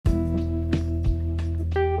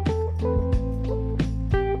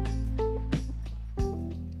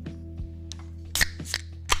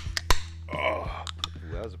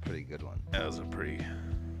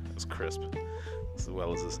is crisp. As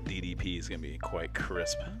well as this DDP is going to be quite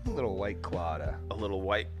crisp. A little white claw. A little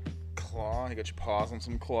white claw. You got your paws on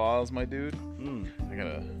some claws, my dude.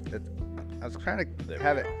 I was trying to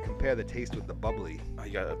have it compare the taste with the bubbly. Oh,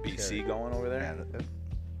 you got a BC going over there? Yeah,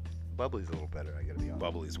 bubbly's a little better, I gotta be honest.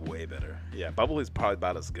 Bubbly's way better. Yeah, bubbly's probably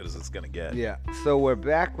about as good as it's going to get. Yeah, so we're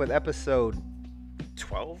back with episode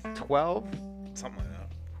 12? 12? Something like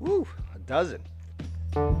that. Woo, a dozen.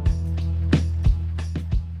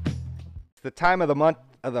 It's the time of the month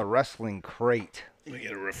of the wrestling crate. We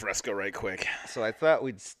get a refresco right quick. So I thought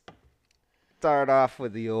we'd start off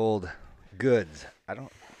with the old goods. Let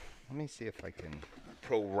me see if I can.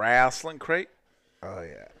 Pro wrestling crate? Oh,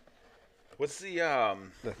 yeah. What's the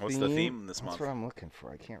theme this month? That's what I'm looking for.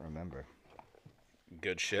 I can't remember.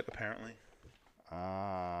 Good shit, apparently.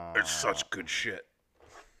 It's such good shit.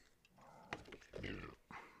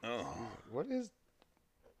 Oh. What is...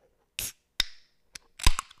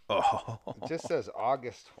 Oh. It just says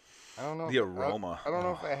August. I don't know. The aroma. I don't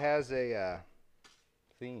know if it has a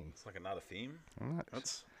theme. It's like not a theme?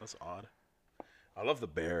 That's odd. I love the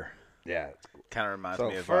bear. Yeah. Kind of reminds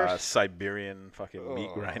me of a Siberian fucking meat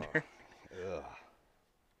grinder. Ugh.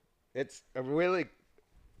 It's a really...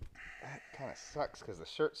 That kind of sucks because the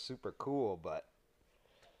shirt's super cool, but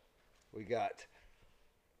we got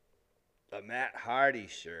a Matt Hardy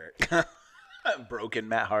shirt. Broken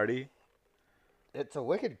Matt Hardy. It's a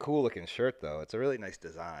wicked cool looking shirt, though. It's a really nice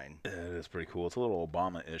design. It is pretty cool. It's a little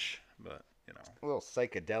Obama-ish, but, you know. A little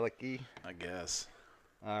psychedelic-y. I guess.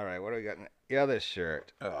 All right, what do we got in the other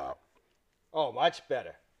shirt? Oh, much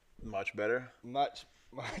better. Much better? Much.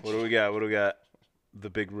 What do we got? The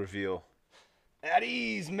big reveal. At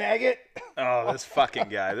ease, maggot. Oh, this fucking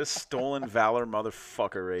guy. This stolen valor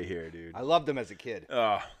motherfucker right here, dude. I loved him as a kid.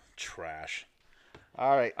 Oh, trash.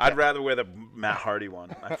 All right. I'd rather wear the Matt Hardy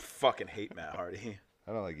one. I fucking hate Matt Hardy.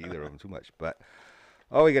 I don't like either of them too much, but...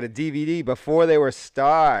 Oh, we got a DVD, Before They Were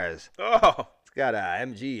Stars. Oh. It's got a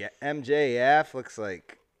MJF, looks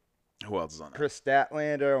like... Who else is on it? Chris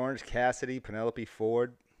Statlander, Orange Cassidy, Penelope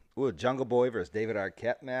Ford. Ooh, a Jungle Boy versus David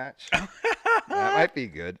Arquette match. That might be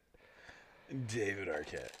good. David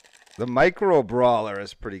Arquette. The Micro Brawler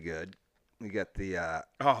is pretty good. We got the...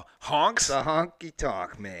 Honks? The Honky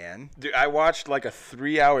Tonk Man. Dude, I watched like a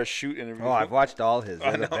 3-hour shoot interview. Oh, I've watched all his.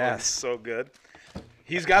 They're the best. It's so good.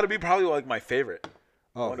 He's got to be probably like my favorite.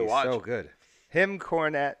 Oh, he's so good. Him,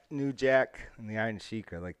 Cornette, New Jack, and the Iron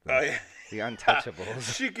Sheik are like the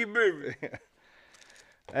Untouchables. Cheeky baby.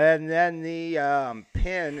 And then the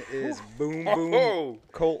pin is Boom Boom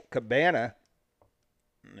Colt Cabana.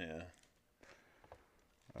 Yeah.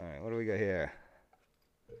 All right, what do we got here?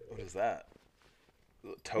 What is that?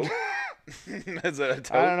 A tote? Is it a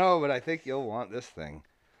tote? I don't know, but I think you'll want this thing.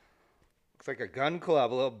 Looks like a gun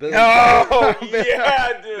club, a little Billy. Oh,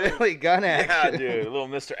 yeah, dude. Billy Gun action. Yeah, dude. A little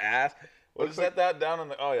Mr. Ass. What is that down on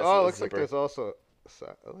the... Oh, yeah. Oh, it looks like there's also...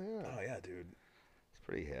 Oh, yeah. Oh, yeah, dude. It's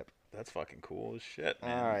pretty hip. That's fucking cool as shit,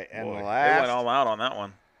 man. All right, and Boy, last... They went all out on that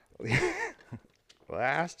one.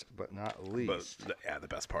 Last but not least. But, the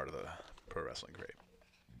best part of the pro wrestling crate.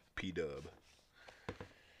 P-Dub.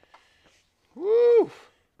 Woo!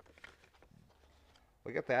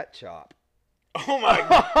 Look at that chop. Oh, my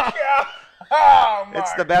God. Oh, my.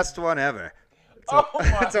 It's the best one ever.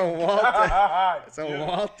 It's a Walter. God, it's a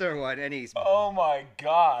Walter one, and he's oh my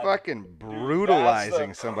God, fucking brutalizing dude,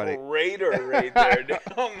 that's somebody. Crater right there, dude.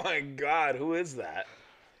 Oh my God, who is that?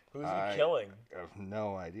 Who's he killing? I have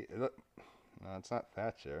no idea. Look, no, it's not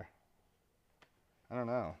Thatcher. I don't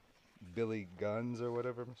know. Billy Guns or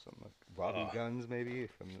whatever, something like Bobby Guns maybe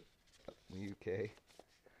from the UK.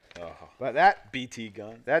 But that BT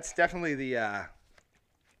gun. That's definitely the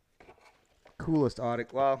coolest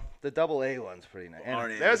Audit. Well, the double A one's pretty nice.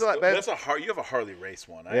 And there's a lot. That's you have a Harley race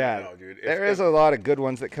one. I don't know, dude. There is a lot of good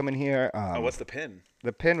ones that come in here. What's the pin?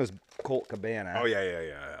 The pin was Colt Cabana. Oh yeah.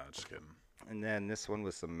 Just kidding. And then this one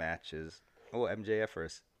was some matches. Oh, MJF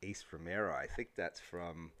versus Ace Romero. I think that's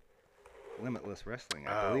from Limitless Wrestling.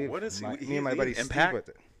 I believe. What is he? Me and my buddy Impact? Steve with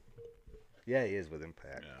it. Yeah, he is with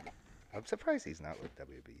Impact. Yeah. I'm surprised he's not with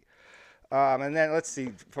WB. And then let's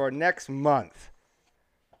see for next month.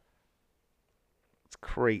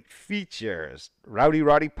 Crate features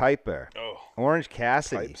Roddy Piper, Orange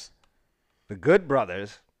Cassidy, the Good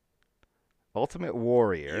Brothers, Ultimate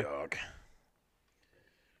Warrior,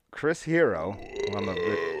 Chris Hero,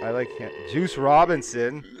 I like him, Juice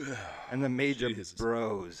Robinson, and the Major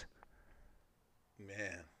Bros.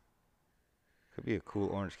 Man, could be a cool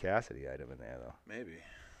Orange Cassidy item in there though. Maybe.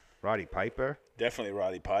 Roddy Piper, definitely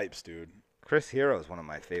Roddy Pipes, dude. Chris Hero is one of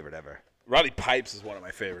my favorite ever. Roddy Pipes is one of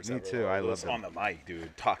my favorites. Me ever. too. I love him on the mic,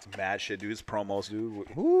 dude. Talks mad shit, dude. His promos, dude.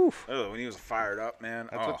 Oof. Oh, when he was fired up, man.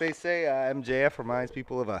 That's what they say. MJF reminds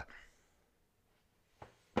people of a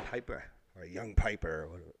Piper or a young Piper. Or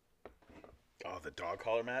whatever. Oh, the dog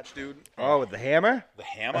collar match, dude. Oh, with the hammer? The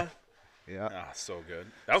hammer? Yeah. Ah, so good.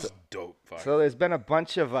 That was dope. Fuck. So there's been a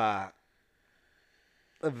bunch of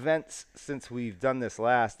events since we've done this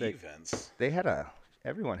last. Events.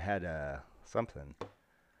 Everyone had something.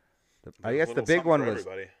 I There's guess a the little big something one for was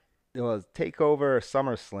everybody. it was Takeover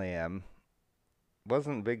SummerSlam.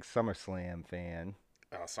 Wasn't a big SummerSlam fan.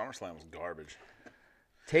 SummerSlam was garbage.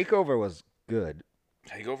 Takeover was good.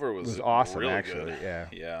 Takeover was awesome, really actually. Good. Yeah.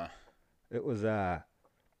 Yeah. It was I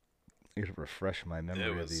need to refresh my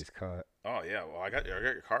memory of these cards. Oh yeah, well I got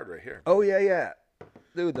your card right here. Oh yeah.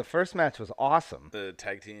 Dude, the first match was awesome. The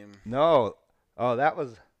tag team. No. Oh, that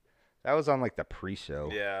was on like the pre-show.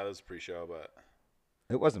 Yeah, that was pre-show, but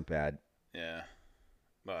it wasn't bad. Yeah.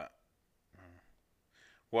 But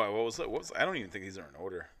what was it? I don't even think these are in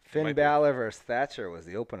order. Finn Balor versus Thatcher was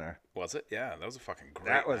the opener. Was it? Yeah, that was a fucking great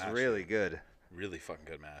That was match. really good. Really fucking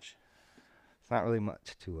good match. It's not really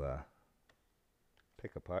much to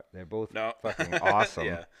pick apart. They're both No. fucking awesome.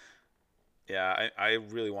 Yeah. Yeah, I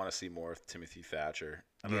really want to see more of Timothy Thatcher.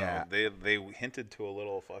 I don't know. They hinted to a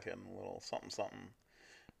little something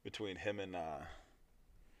between him and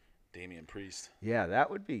Damian Priest. Yeah, that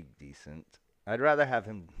would be decent. I'd rather have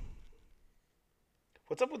him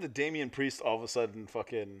What's up with the Damian Priest all of a sudden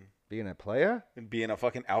fucking being a player and being a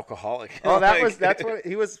fucking alcoholic? Oh, that's what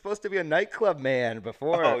he was supposed to be, a nightclub man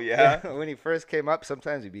before. Oh yeah. When he first came up,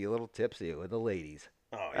 sometimes he'd be a little tipsy with the ladies.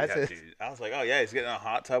 Oh That's yeah, it. dude. I was like, oh yeah, he's getting a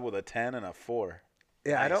hot tub with a 10 and a 4.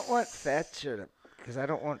 Yeah, Nice. I don't want Thatcher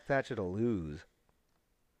to lose.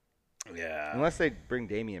 Yeah. Unless they bring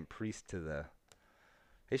Damian Priest to the.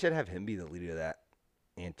 They should have him be the leader of that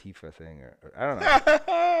Antifa thing, or I don't know.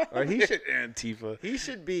 Or he should Antifa. He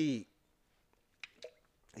should be.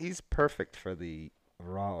 He's perfect for the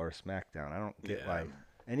Raw or SmackDown. I don't get why.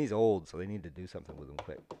 And he's old, so they need to do something with him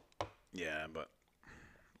quick. Yeah, but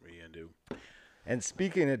what are you gonna do? And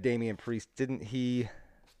speaking of Damian Priest, didn't he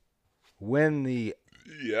win the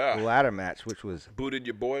Yeah. ladder match, which was Booted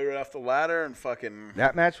your boy right off the ladder and fucking.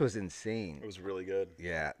 that match was insane. It was really good.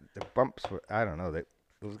 Yeah, the bumps were. I don't know.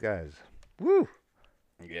 Those guys. Woo.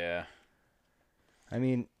 Yeah. I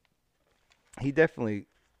mean, he definitely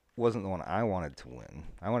wasn't the one I wanted to win.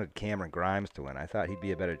 I wanted Cameron Grimes to win. I thought he'd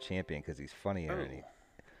be a better champion because he's funnier and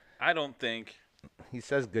I don't think. he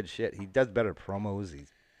says good shit. He does better promos.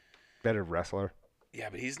 He's a better wrestler. Yeah,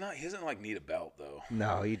 but he's not. He doesn't like need a belt though.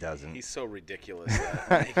 No, he doesn't. He's so ridiculous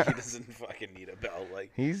that he doesn't fucking need a belt.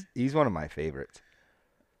 Like he's one of my favorites.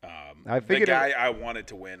 I the figured guy I wanted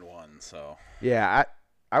to win won. So yeah,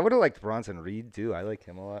 I would have liked Bronson Reed too. I like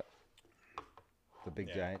him a lot. The big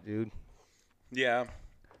giant dude. Yeah.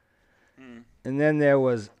 And then there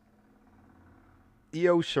was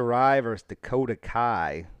Io Shirai versus Dakota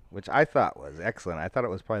Kai, which I thought was excellent. I thought it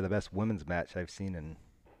was probably the best women's match I've seen in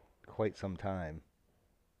quite some time.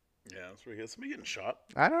 Yeah, that's pretty good. Somebody getting shot.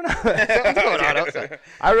 I don't know. Something's going on outside.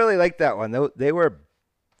 I really liked that one. They were.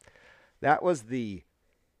 That was the.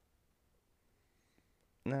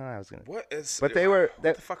 No, I was gonna. What is? But they were.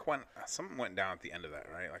 What the fuck went? Something went down at the end of that,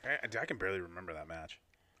 right? Like I can barely remember that match.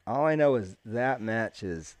 All I know is that match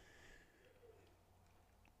is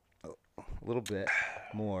a little bit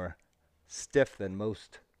more stiff than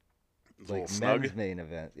most like men's main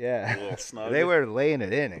event. Yeah, A little snug. They were laying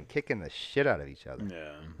it in and kicking the shit out of each other.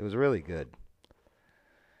 Yeah. It was really good.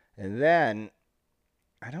 And then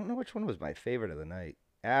I don't know which one was my favorite of the night.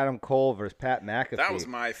 Adam Cole versus Pat McAfee. That was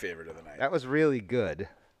my favorite of the night. That was really good.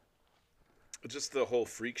 Just the whole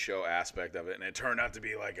freak show aspect of it, and it turned out to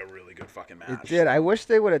be like a really good fucking match. It did. I wish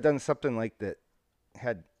they would have done something like that.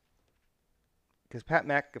 Because Pat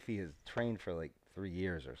McAfee has trained for like 3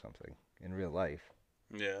 years or something in real life.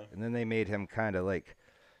 Yeah. And then they made him kind of like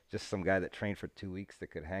just some guy that trained for 2 weeks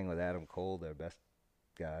that could hang with Adam Cole, their best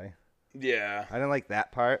guy. Yeah. I didn't like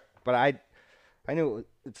that part, but I knew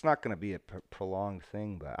it's not going to be a prolonged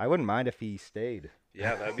thing, but I wouldn't mind if he stayed.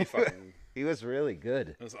 Yeah, that'd be fucking. He was really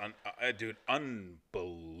good. It was dude,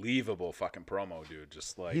 unbelievable fucking promo, dude.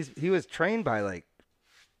 Just like He was trained by like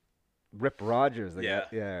Rip Rogers, Yeah.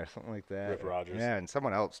 or something like that. Rip Rogers. Yeah, and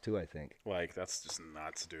someone else too, I think. Like that's just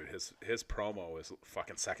nuts, dude. His promo is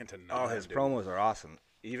fucking second to none. Oh, his dude. promos are awesome.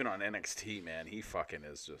 Even on NXT, man, he fucking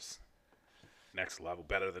is just next level,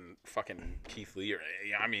 better than fucking Keith Lee. Or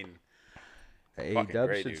yeah, I mean, fucking AEW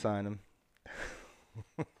great, should dude. sign him.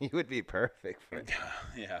 He would be perfect for it.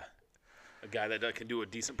 Yeah, a guy that can do a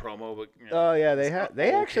decent promo, but Oh yeah, they it's have. not They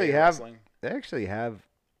okay actually have. wrestling. They actually have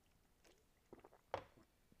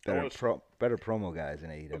better promo guys in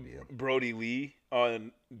AEW. Brody Lee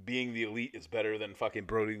on Being the Elite is better than fucking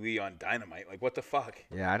Brody Lee on Dynamite. Like, what the fuck?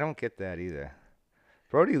 Yeah, I don't get that either.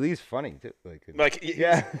 Brody Lee's funny too.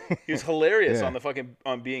 He was hilarious Yeah. on the fucking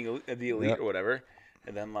on Being the Elite or whatever,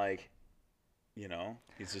 and then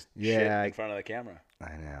he's just shit in front of the camera.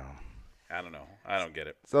 I know. I don't know. I don't get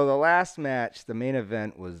it. So the last match, the main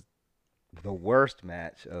event, was the worst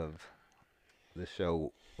match of the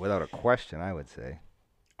show, without a question, I would say.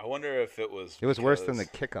 I wonder if it was. It was worse than the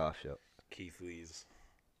kickoff show. Keith Lee's.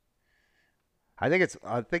 I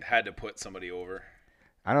think had to put somebody over.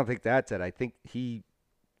 I don't think that's it. I think he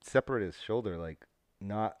separated his shoulder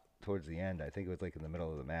not towards the end. I think it was in the middle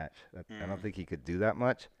of the match. I don't think he could do that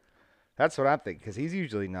much. That's what I'm thinking, because he's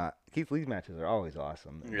usually not. Keith Lee's matches are always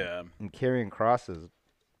awesome. Yeah. And Karrion Kross is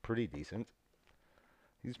pretty decent.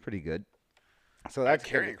 He's pretty good. So that's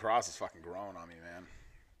Karrion Kross is fucking growing on me, man.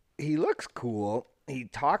 He looks cool. He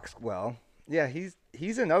talks well. Yeah,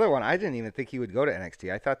 he's another one. I didn't even think he would go to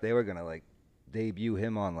NXT. I thought they were gonna debut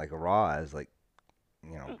him on a Raw as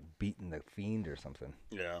beating the Fiend or something.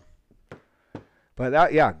 Yeah.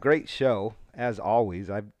 But great show as always.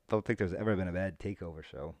 I don't think there's ever been a bad takeover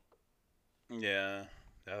show. Yeah,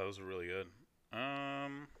 that was really good. I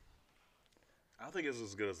don't think it was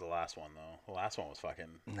as good as the last one though. The last one was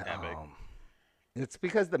fucking epic. It's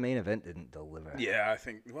because the main event didn't deliver. Yeah, I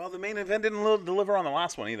think. Well, the main event didn't deliver on the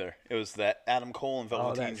last one either. It was that Adam Cole and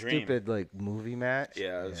Velveteen Dream. Stupid movie match.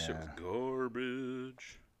 Yeah, it was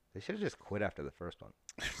garbage. They should have just quit after the first one.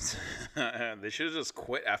 They should have just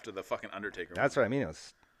quit after the fucking Undertaker. That's what I mean.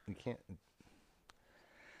 You can't.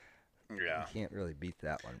 Yeah. You can't really beat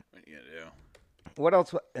that one. What are you gonna do? What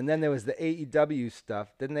else? And then there was the AEW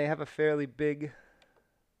stuff. Didn't they have a fairly big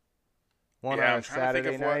one on a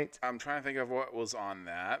Saturday night? I'm trying to think of what was on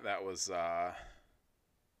that. That was.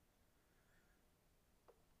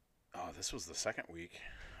 This was the second week.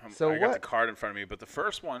 I got the card in front of me, but the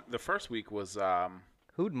first week was.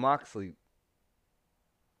 Who'd Moxley?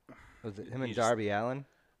 Was it him and Darby Allin?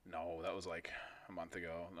 No, that was a month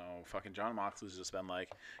ago. No, fucking John Moxley's just been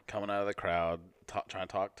coming out of the crowd, trying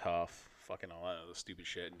to talk tough, fucking all that other stupid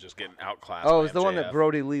shit, and just getting outclassed. Oh, it was the one that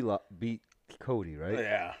Brody Lee beat Cody, right?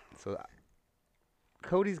 Yeah. So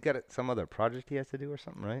Cody's got some other project he has to do or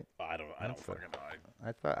something, right? I don't fucking know.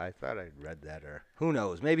 I thought I'd read that, or who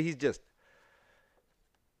knows? Maybe he's just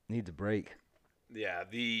needs a break. Yeah,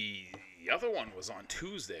 the other one was on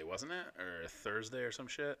Tuesday, wasn't it, or Thursday or some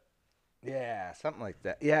shit? Yeah, something like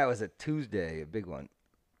that. Yeah, it was a Tuesday, a big one.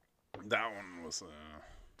 That one was.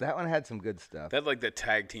 That one had some good stuff. They had the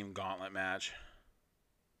tag team gauntlet match.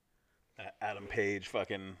 Adam Page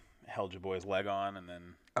fucking held your boy's leg on, and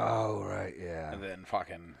then. Oh right, yeah. And then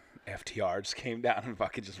fucking FTR just came down and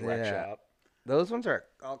fucking just wrecked shop. Those ones are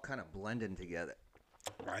all kind of blending together.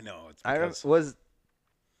 I know. It's because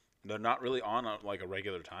they're not really on a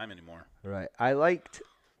regular time anymore. Right. I liked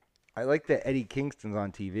that Eddie Kingston's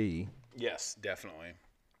on TV. Yes, definitely.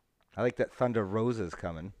 I like that Thunder Rosa's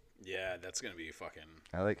coming. Yeah, that's gonna be fucking.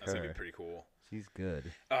 I like that's her. That's gonna be pretty cool. She's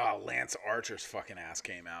good. Lance Archer's fucking ass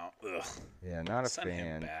came out. Ugh. Yeah, not a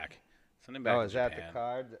fan. Send him back. Oh, is that the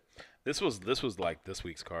card? This was this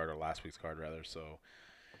week's card, or last week's card rather. So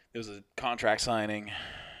it was a contract signing.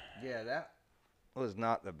 Yeah, that was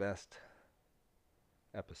not the best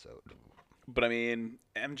episode. But I mean,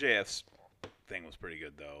 MJF's thing was pretty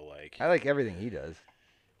good though. I like everything he does.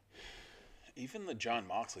 Even the John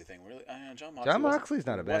Moxley thing, really. John Moxley's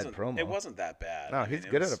not a bad promo. It wasn't that bad. No, he's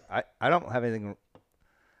good at it. I don't have anything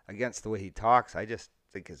against the way he talks. I just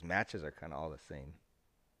think his matches are kind of all the same.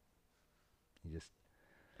 He just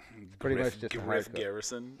pretty much just Griff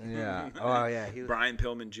Garrison. Yeah. Oh yeah. Brian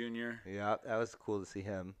Pillman Jr. Yeah, that was cool to see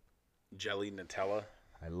him. Jelly Nutella.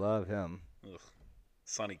 I love him. Ugh.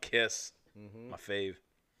 Sonny Kiss, my fave.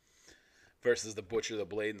 Versus the Butcher, the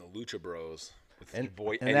Blade, and the Lucha Bros. With your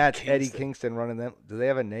boy and that's Eddie Kingston running them. Do they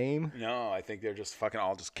have a name? No, I think they're just fucking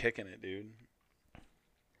all just kicking it, dude.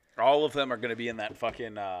 All of them are gonna be in that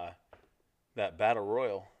fucking that battle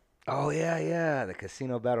royal. Oh yeah, the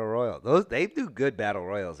Casino Battle Royal. They do good battle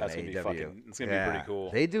royals in AEW. It's gonna be pretty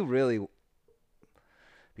cool. They do really,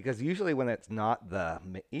 because usually when it's not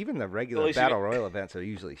even the regular battle royal events are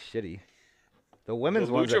usually shitty. The women's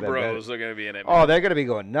ones Lucha Bros are gonna be in it. Man. Oh, they're gonna be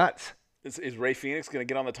going nuts. Is Ray Phoenix gonna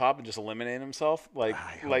get on the top and just eliminate himself like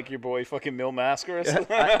your boy fucking Mil Mascaras?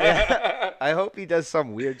 I hope he does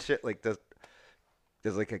some weird shit like does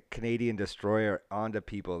a Canadian destroyer onto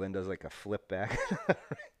people, then does a flip back.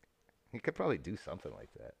 He could probably do something like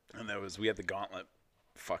that. And we had the gauntlet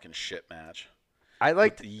fucking shit match. I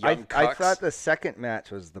thought the second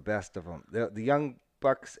match was the best of them. The Young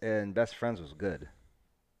Bucks and Best Friends was good.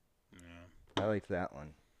 I liked that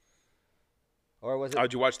one. Or was it?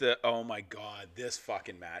 How'd you watch the? Oh my God, this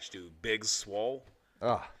fucking match, dude. Big Swole.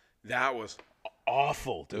 Oh, That was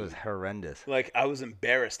awful, dude. it was horrendous. Like I was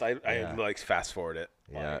embarrassed. I like fast forward it.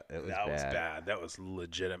 Yeah, Like, it was that bad. was bad. That was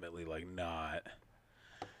legitimately like not.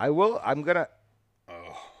 I'm gonna.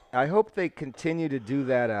 Oh. I hope they continue to do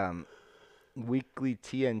that weekly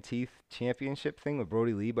TNT championship thing with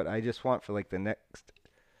Brody Lee, but I just want for like the next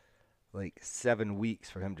 7 weeks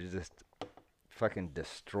for him to just fucking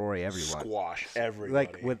destroy everyone. Squash everybody.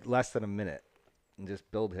 Like with less than a minute and just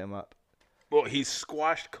build him up. Well, he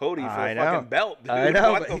squashed Cody for I a know. fucking belt, dude. I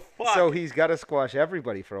know, What the fuck? so he's got to squash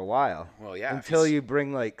everybody for a while. Well, yeah. Until you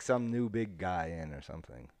bring like some new big guy in or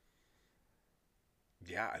something.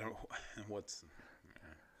 Yeah, I don't. What's.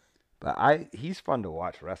 But he's fun to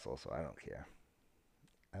watch wrestle, so I don't care.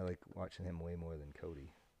 I like watching him way more than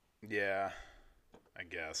Cody. Yeah, I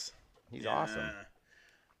guess. He's awesome.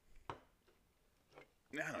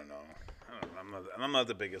 I don't know. I'm not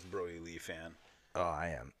the biggest Brody Lee fan. Oh,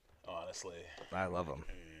 I am. Honestly. I love him.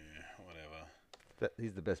 Whatever.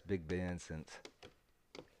 He's the best big band since.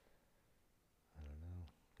 I don't know.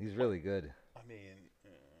 He's really good. I mean,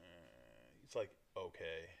 he's like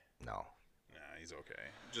okay. No. Nah, he's okay.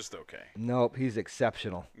 Just okay. Nope, he's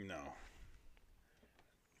exceptional. No.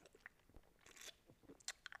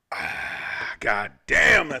 God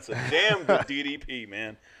damn, that's a damn good DDP,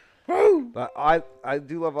 man. Woo! But I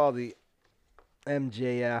do love all the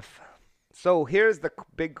MJF. So here's the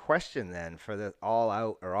big question then for the All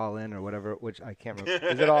Out or All In or whatever, which I can't remember.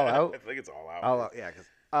 Is it All Out? I think it's All Out. All Out, yeah.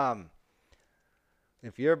 Because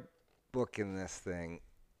if you're booking this thing,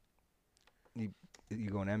 you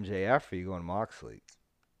going MJF or you going Moxley?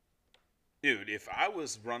 Dude, if I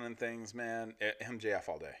was running things, man, MJF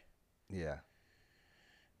all day. Yeah.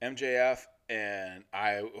 MJF and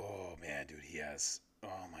oh man, dude,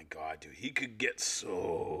 oh my God, dude, he could get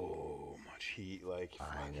so much heat. Like,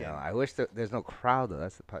 I know. I wish there's no crowd though.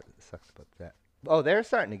 That's the part that sucks about that. Oh, they're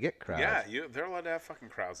starting to get crowds. Yeah, they're allowed to have fucking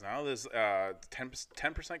crowds now. There's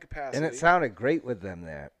 10% capacity. And it sounded great with them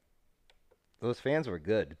there. Those fans were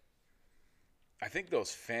good. I think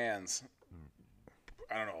those fans,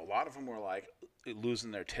 I don't know, a lot of them were like losing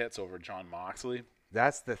their tits over John Moxley.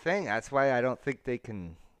 That's the thing. That's why I don't think they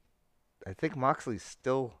can. I think Moxley's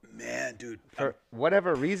still. Man, dude. For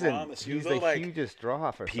whatever reason, he's the like, hugest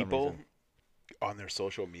draw for some reason. People on their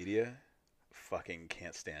social media fucking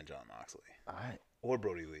can't stand John Moxley. Or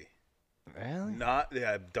Brody Lee. Really?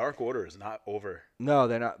 Dark Order is not over. No,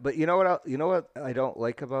 they're not. But you know what I don't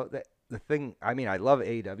like about that? The thing, I mean, I love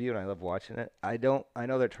AEW and I love watching it. I know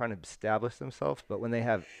they're trying to establish themselves, but when they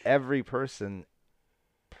have every person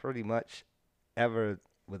pretty much ever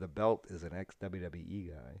with a belt is an ex-WWE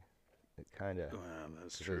guy, it kind of...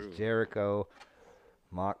 that's true. There's Jericho,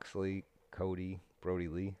 Moxley, Cody, Brody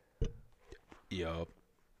Lee. Yup.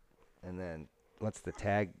 And then, what's the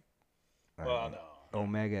tag? No.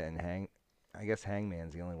 Omega and I guess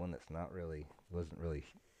Hangman's the only one that's wasn't really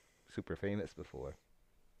super famous before.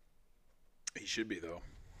 He should be, though.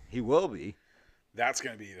 He will be. That's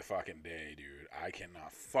going to be the fucking day, dude. I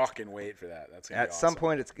cannot fucking wait for that. That's gonna At be some awesome.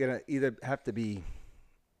 point, it's going to either have to be...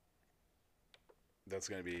 That's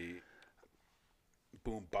going to be...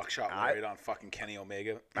 Boom, buckshot right on fucking Kenny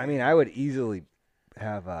Omega. I mean, I would easily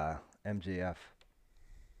have MJF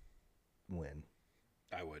win.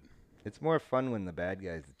 I would. It's more fun when the bad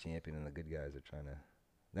guy's the champion and the good guys are trying to...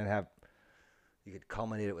 Then you could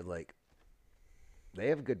culminate it with, like... They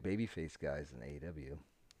have good babyface guys in AEW.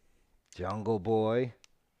 Jungle Boy.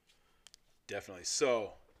 Definitely.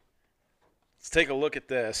 So, let's take a look at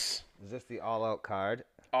this. Is this the all-out card?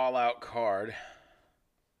 All-out card.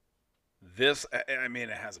 This, I mean,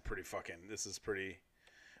 it has a pretty fucking... This is pretty...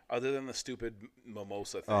 Other than the stupid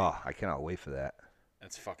mimosa thing. Oh, I cannot wait for that.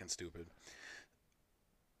 That's fucking stupid.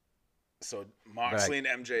 So, Moxley and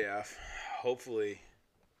MJF. Hopefully...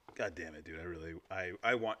 God damn it, dude!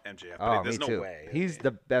 I want MJF, but there's no way. He's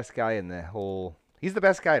the best guy in the whole. He's the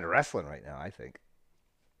best guy in wrestling right now, I think.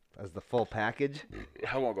 As the full package.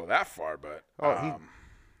 I won't go that far, but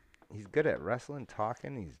he's good at wrestling,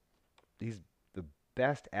 talking. He's the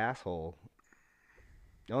best asshole.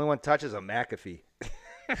 The only one touches a McAfee.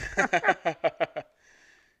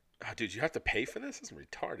 Oh, dude, you have to pay for this? This is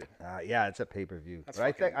retarded. Yeah, it's a pay-per-view. But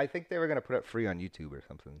I think they were gonna put it free on YouTube or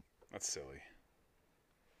something. That's silly.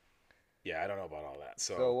 Yeah, I don't know about all that.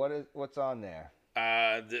 So what's on there?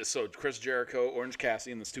 So Chris Jericho, Orange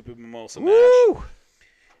Cassidy, and the stupid mimosa Woo!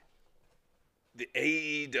 match.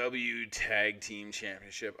 The AEW Tag Team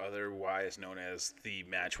Championship, otherwise known as the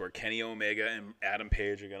match where Kenny Omega and Adam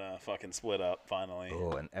Page are gonna fucking split up finally.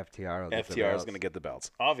 Oh, and FTR will get the FTR is belts. gonna get the belts,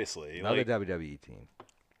 obviously. Another WWE team.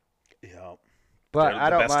 Yeah. But They're I the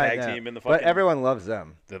don't best mind tag that. team in the But fucking- everyone loves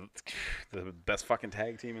them. The best fucking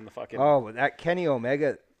tag team in the fucking. Oh, that Kenny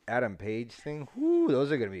Omega Adam Page thing. Whoo,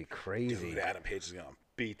 those are gonna be crazy. Dude, Adam Page is gonna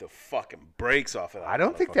beat the fucking brakes off of that. I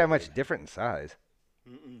don't think they're motherfucker, much dude. different in size.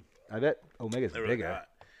 I bet Omega's They're really bigger. not.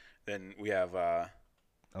 Then we have Omega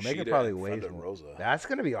Sheeta probably and weighs Thunder more. Rosa. That's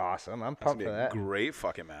gonna be awesome. I'm That's pumped gonna for be a that. great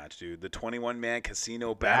fucking match, dude. The 21-man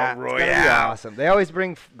casino That's battle royale. gonna be awesome. They always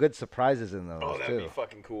bring good surprises in those Oh, that'd too. be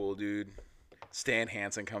fucking cool, dude. Stan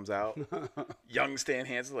Hansen comes out. Young Stan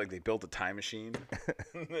Hansen, like they built a time machine.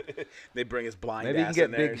 They bring his blind Maybe you ass can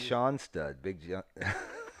in get there. Big Sean Stud. Big John.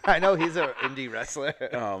 I know he's an indie wrestler.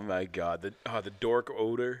 Oh my god, the dork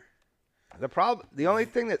odor. The only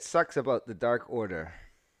thing that sucks about the Dark Order,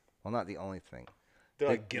 well, not the only thing, They're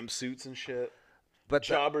like gimp suits and shit. but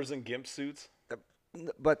Jobbers in gimp suits.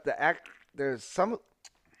 there's some,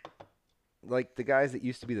 like the guys that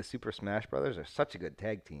used to be the Super Smash Brothers are such a good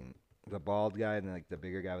tag team. The bald guy and like the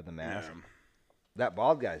bigger guy with the mask. Yeah. That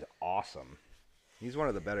bald guy's awesome. He's one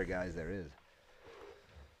of the better guys there is.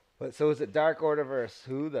 But so is it Dark Order versus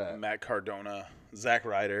who? Matt Cardona, Zack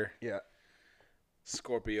Ryder, Yeah.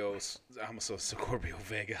 Scorpios. I almost said Scorpio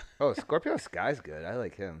Vega. Oh, Scorpio Sky's good. I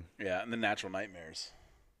like him. Yeah, and the Natural Nightmares.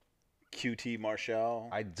 QT Marshall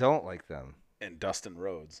I don't like them. and Dustin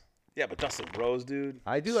Rhodes. Yeah, but Dustin Rhodes, dude.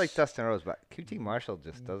 I do like Dustin Rose, but QT Marshall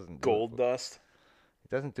just doesn't do Gold it. Dust.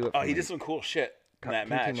 He doesn't do it. Oh, for he me. did some cool shit in that QT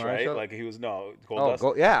match, right? Marshall? Like he was Gold Oh, Dust.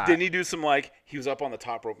 yeah. Didn't he do some like he was up on the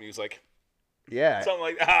top rope and he was like Yeah. something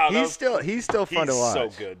like that He's was- still fun to watch.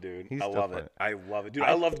 He's so good, dude. He's I still love fun. it. I love it, dude.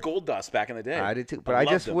 I loved Gold Dust back in the day. I did too, but I loved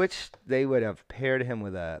just him. wish they would have paired him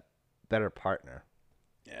with a better partner.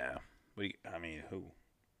 Yeah. I mean, who?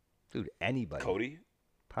 Dude, anybody. Cody?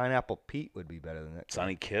 Pineapple Pete would be better than that. guy.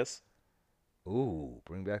 Sonny Kiss? Ooh,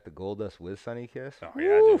 bring back the Goldust with Sunny Kiss. Oh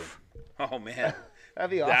yeah, Woof. dude. Oh man.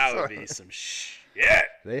 That'd be That awesome. would be some shit.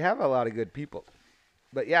 They have a lot of good people.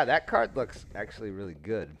 But yeah, that card looks actually really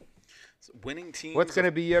good. So winning teams. What's going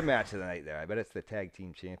to be your match of the night there? I bet it's the Tag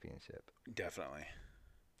Team Championship. Definitely.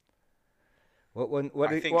 What one?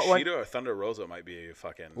 I think Sheeta or Thunder Rosa might be a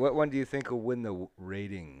fucking. What one do you think will win the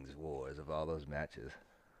ratings wars of all those matches?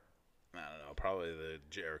 I don't know. Probably the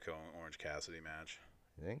Jericho and Orange Cassidy match.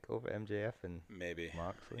 You think over MJF and Maybe.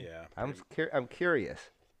 Moxley? Yeah. I'm curious.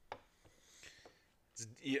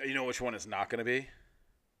 You know which one it's not going to be?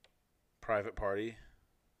 Private Party.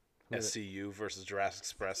 Who is it? SCU versus Jurassic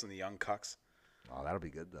Express and the Young Cucks. Oh, that'll be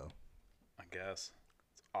good though. I guess.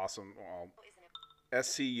 It's awesome. Well,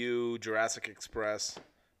 SCU, Jurassic Express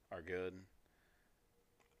are good.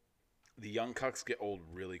 The Young Cucks get old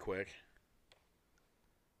really quick.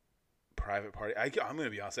 Private Party. I'm going to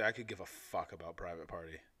be honest. I could give a fuck about Private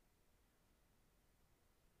Party.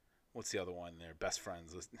 What's the other one there? Best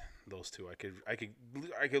Friends. Those two. I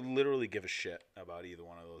could literally give a shit about either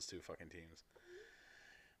one of those two fucking teams.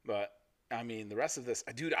 But I mean, the rest of this,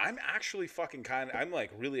 dude, I'm actually fucking I'm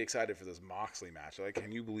like really excited for this Moxley match. Like,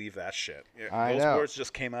 can you believe that shit? I Those know. words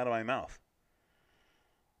just came out of my mouth.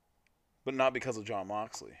 But not because of John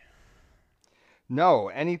Moxley. No,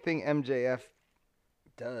 anything MJF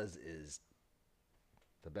does is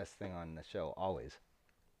the best thing on the show always.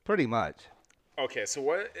 Pretty much. Okay, so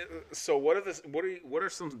what are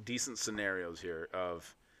some decent scenarios here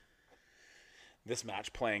of this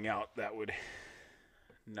match playing out that would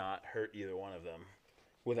not hurt either one of them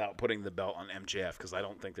without putting the belt on MJF, because I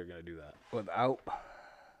don't think they're going to do that. Without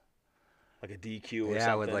Like a DQ or yeah,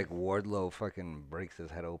 something. with like Wardlow fucking breaks his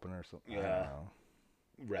head open or something. I Yeah. don't know.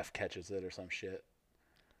 Ref catches it or some shit.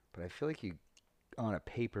 But I feel like you on a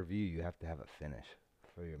pay-per-view you have to have a finish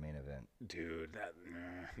for your main event. Dude,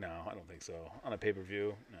 no, I don't think so. On a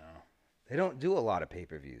pay-per-view, no. They don't do a lot of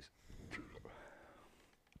pay-per-views.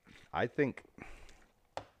 I think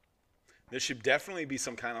There should definitely be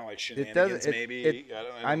some kind of like it shenanigans, does. maybe.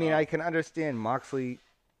 I mean, know. I can understand Moxley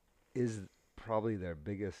is probably their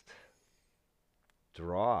biggest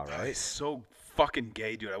draw, Oh, right? he's so fucking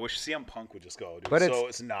gay, dude. I wish CM Punk would just go, dude. But so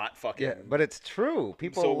it's not fucking. Yeah, but it's true.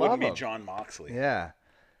 People so it love wouldn't him. be John Moxley. Yeah.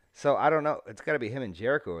 So I don't know. It's got to be him and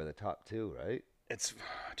Jericho are the top two, right? It's,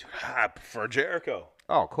 dude, I prefer Jericho.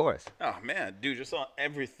 Oh, of course. Oh man, dude, just on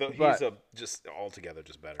everything. But- He's just altogether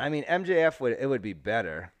just better. I mean, MJF would be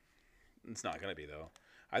better. It's not gonna be though.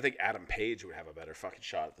 I think Adam Page would have a better fucking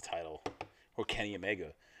shot at the title, or Kenny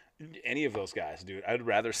Omega. Any of those guys, dude. I'd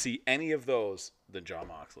rather see any of those than John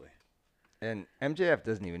Moxley. And MJF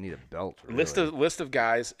doesn't even need a belt. Really. List of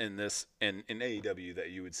guys in AEW that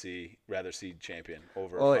you would rather see champion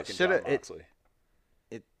over fucking Jon Moxley.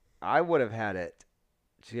 I would have had it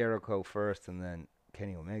Jericho first, and then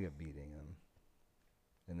Kenny Omega beating him,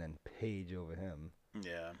 and then Page over him.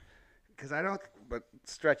 Yeah. Because but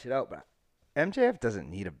stretch it out. But MJF doesn't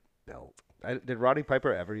need a belt. Did Roddy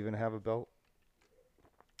Piper ever even have a belt?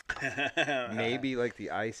 Maybe like the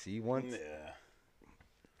IC once. Yeah.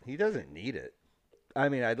 He doesn't need it. I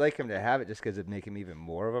mean, I'd like him to have it just because it'd make him even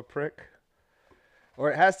more of a prick. Or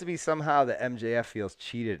it has to be somehow that MJF feels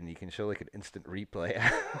cheated and he can show like an instant replay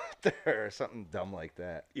after or something dumb like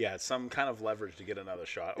that. Yeah, some kind of leverage to get another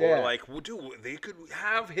shot. Yeah. Or like, well, dude, they could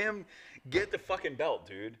have him get the fucking belt,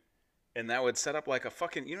 dude. And that would set up like a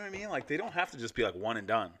fucking, you know what I mean? Like, they don't have to just be like one and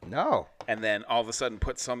done. No. And then all of a sudden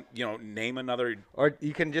put name another. Or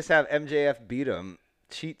you can just have MJF beat him,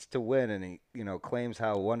 cheats to win, and he, claims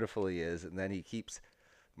how wonderful he is. And then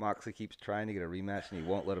Moxley keeps trying to get a rematch and he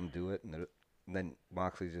won't let him do it. And then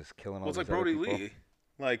Moxley's just killing all these other people. Well, it's like Brody Lee.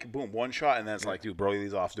 Like, boom, one shot, and then it's like, dude, Brody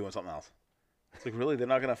Lee's off doing something else. It's like, really? They're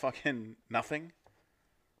not going to fucking nothing?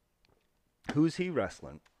 Who's he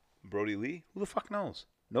wrestling? Brody Lee? Who the fuck knows?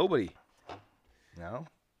 Nobody. No?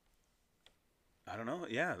 I don't know.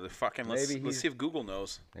 Yeah, let's see if Google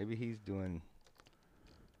knows. Maybe he's doing...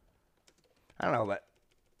 I don't know, but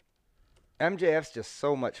MJF's just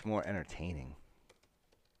so much more entertaining.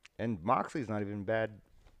 And Moxley's not even bad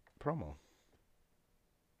promo.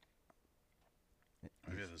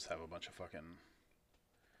 Maybe just have a bunch of fucking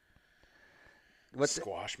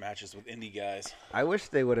squash matches with indie guys. I wish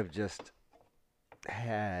they would have just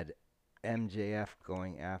had MJF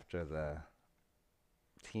going after the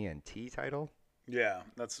TNT title. Yeah,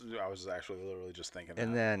 I was actually literally just thinking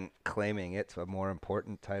and then claiming it's a more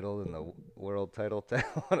important title than the world title.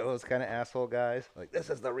 One of those kind of asshole guys. Like, this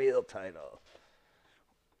is the real title.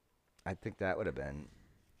 I think that would have been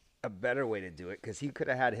a better way to do it, because he could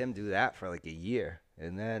have had him do that for like a year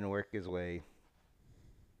and then work his way,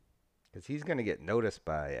 because he's going to get noticed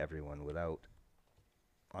by everyone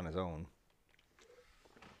on his own.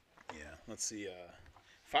 Yeah, let's see.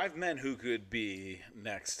 5 men who could be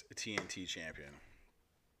next TNT champion.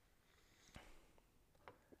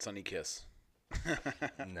 Sonny Kiss.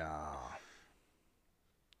 No.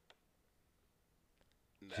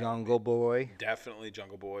 Jungle Boy. Definitely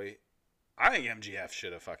Jungle Boy. I think MGF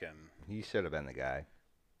should have He should have been the guy.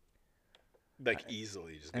 Like,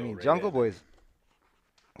 easily just I mean, Jungle Boy's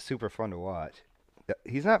super fun to watch.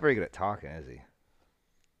 He's not very good at talking, is he?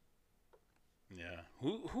 Yeah.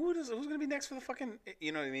 Who's going to be next for the fucking,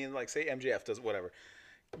 you know what I mean? Like, say MJF does whatever.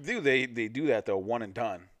 Dude, they do that, though, one and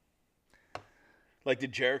done. Like,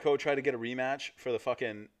 did Jericho try to get a rematch for the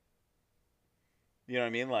fucking, you know what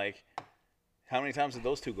I mean? Like, how many times did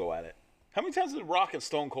those two go at it? How many times did Rock and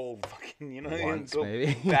Stone Cold fucking, you know what I mean? Go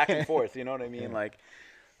maybe. back and forth, you know what I mean? Yeah. Like,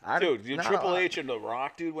 dude, no, Triple H and The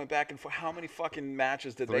Rock, dude, went back and forth. How many fucking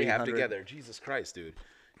matches did they have together? Jesus Christ, dude.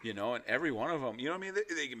 You know, and every one of them, you know what I mean?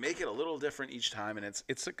 They can make it a little different each time, and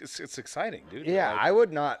it's exciting, dude. Yeah, like, I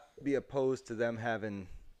would not be opposed to them having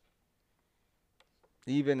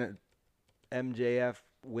even MJF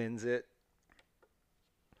wins it.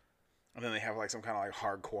 And then they have like some kind of like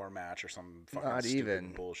hardcore match or some fucking not stupid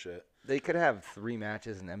even bullshit. They could have 3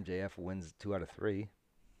 matches and MJF wins 2 out of 3,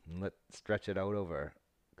 and let's stretch it out over.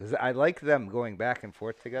 Because I like them going back and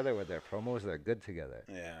forth together with their promos. They're good together.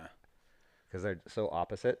 Yeah. Because they're so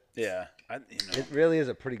opposite. Yeah. It really is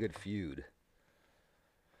a pretty good feud.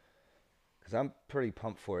 Because I'm pretty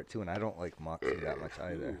pumped for it, too, and I don't like Moxley that much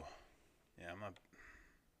either. Ooh. Yeah, I'm not...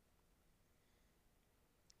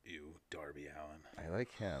 Ew, Darby Allin. I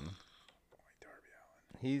like him. Boy, Darby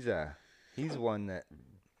Allin. He's one that...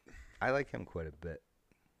 I like him quite a bit.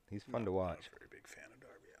 He's fun to watch. I'm a very big fan of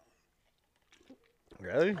Darby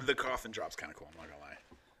Really? Allin. The coffin drop's kind of cool, I'm not going to lie.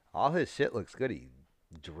 All his shit looks good. He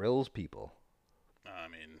drills people. I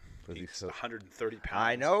mean, he's 130 pounds.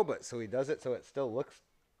 I know, but so he does it so it still looks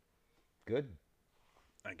good.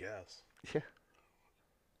 I guess. Yeah.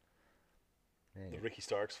 The Ricky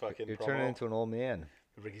Starks fucking You're promo. turning into an old man.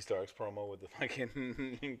 The Ricky Starks promo with the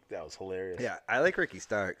fucking... that was hilarious. Yeah, I like Ricky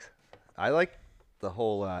Starks. I like the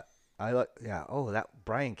whole... that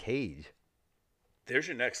Brian Cage. There's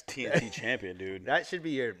your next TNT champion, dude. That should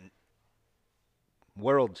be your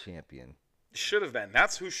world champion. Should have been.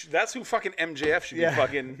 That's who fucking MJF should be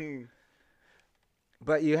fucking...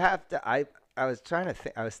 But you have to... I was trying to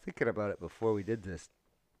think... I was thinking about it before we did this.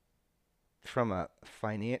 From a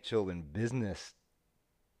financial and business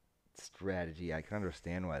strategy, I can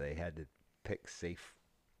understand why they had to pick safe.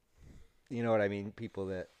 You know what I mean? People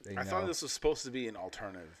that they know. I thought this was supposed to be an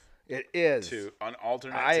alternative. It is. To an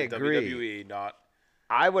alternate I to agree. WWE, not.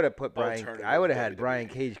 I would have put Alternative I would have had WWE. Brian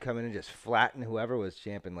Cage come in and just flatten whoever was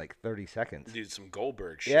champ in like 30 seconds. Do some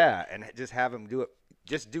Goldberg shit. Yeah, and just have him do it.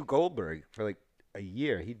 Just do Goldberg for like a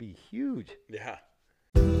year. He'd be huge. Yeah.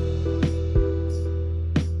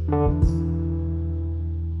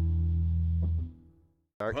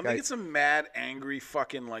 When they get some mad, angry,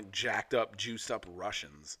 fucking like jacked up, juiced up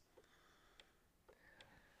Russians.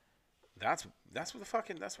 That's what AEW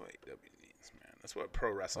needs, man. That's what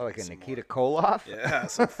pro wrestling. Oh, like is. a Nikita Koloff? Yeah,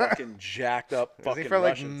 some fucking jacked up fucking Is he from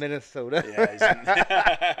like Russians. Minnesota?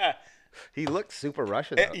 Yeah, he looked super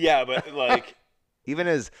Russian. Though. yeah, but like even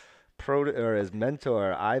his his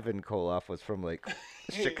mentor Ivan Koloff was from like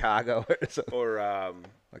Chicago or something. or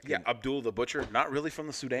Abdul the Butcher, not really from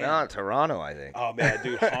the Sudan. No, Toronto, I think. Oh man,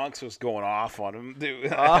 dude, Honks was going off on him,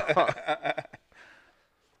 dude. Oh.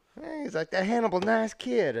 Hey, he's like that Hannibal, nice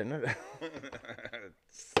kid, and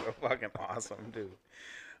So fucking awesome, dude.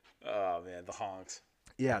 Oh man, the Honks.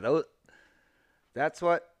 yeah, that's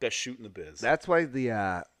what. Best shoot in the biz. That's why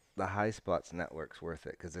the High Spots network's worth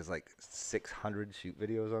it because there's like 600 shoot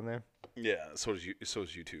videos on there. Yeah, so is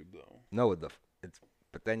YouTube though. No,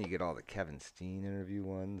 but then you get all the Kevin Steen interview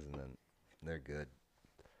ones, and then they're good.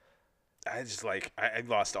 I just like I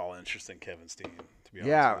lost all interest in Kevin Steen. To be honest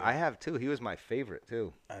Yeah, with you. I have too. He was my favorite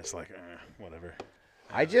too. I was like, whatever.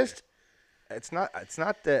 It's not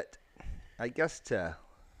that. I guess I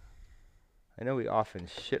know we often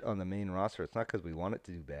shit on the main roster. It's not because we want it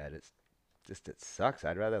to do bad. It's just it sucks.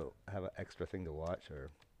 I'd rather have an extra thing to watch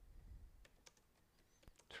or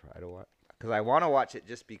try to watch. Because I want to watch it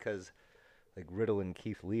just because, like, Riddle and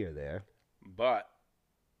Keith Lee are there. But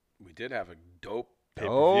we did have a dope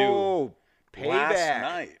pay-per-view Oh, last Payback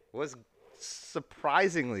night. was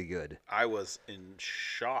surprisingly good. I was in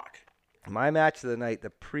shock. My match of the night, the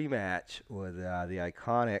pre-match with the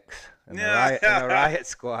Iconics and Yeah. the Riot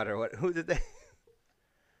Squad, or what? Who did they?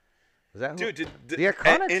 Was that Dude, the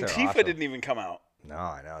Iconics and are Tifa awesome. didn't even come out. No,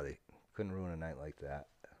 I know they couldn't ruin a night like that.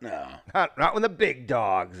 No. Not when the big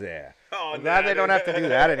dog's there. Oh, I'm glad they don't have to do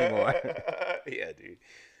that anymore. Yeah, dude.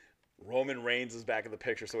 Roman Reigns is back in the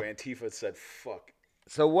picture, so Antifa said, fuck.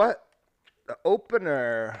 So what? The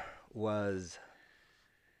opener was.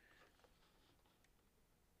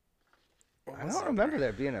 I don't remember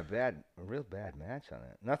there being a real bad match on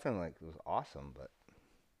it. Nothing like it was awesome, but.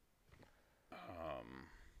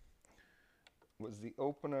 Was the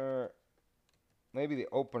opener? Maybe the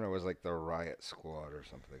opener was like the Riot Squad or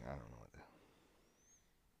something. I don't know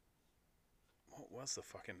What was the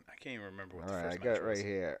fucking... I can't even remember what All the right, first I got match it was. right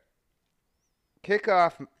here.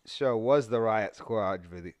 Kickoff show was the Riot Squad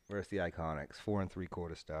versus the Iconics. 4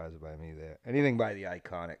 3/4 stars by me there. Anything by the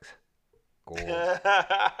Iconics. Gold.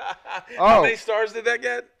 How many stars did that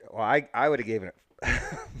get? Well, I would have given it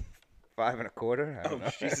 5 1/4. I don't know.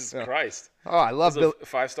 Jesus Christ. Oh, I love It was a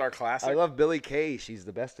 5-star classic. I love Billie Kay. She's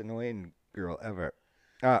the best annoying girl ever.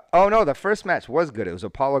 Oh no, the first match was good. It was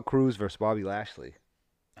Apollo Crews versus Bobby Lashley,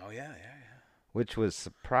 Oh, yeah. which was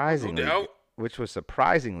surprisingly No doubt.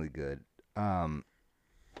 good.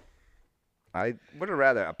 I would have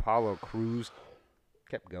rather Apollo Crews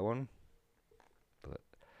kept going,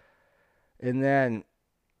 and then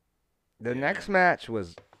the next match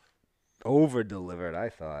was over delivered. I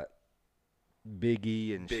thought Big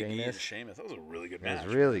E and Big E and Sheamus. Sheamus. That was a really good It match.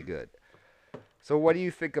 was really good. So what do you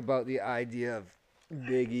think about the idea of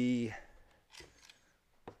Big E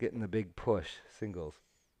getting the big push singles?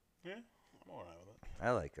 Yeah, I'm all right with it. I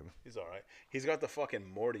like him. He's all right. He's got the fucking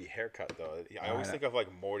Morty haircut, though. I always think of,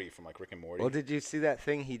 like, Morty from, like, Rick and Morty. Well, did you see that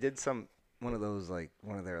thing? He did one of those, like,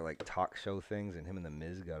 one of their, like, talk show things, and him and The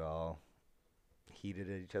Miz got all heated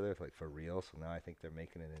at each other, like, for real. So now I think they're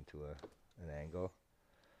making it into an angle.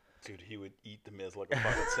 Dude, he would eat the Miz like a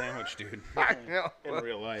fucking sandwich, dude. I know. In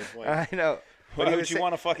real life. Like, I know. why would you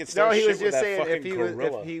want to fucking start No, he shit was with just that saying fucking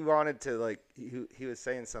gorilla? if he wanted to, like, he was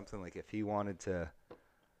saying something like if he wanted to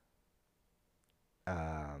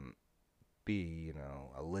be, you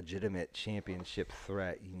know, a legitimate championship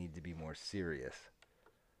threat, you need to be more serious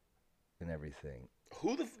and everything.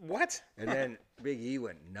 Who the... What? And then Big E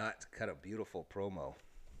went nuts, cut a beautiful promo.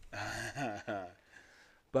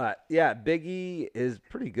 But, yeah, Big E is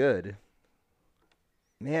pretty good.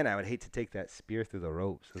 Man, I would hate to take that spear through the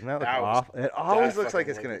ropes. Doesn't that look awful? It always looks like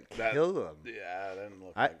it's going to kill them. Yeah, that didn't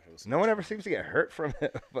look like it was... No one ever seems to get hurt from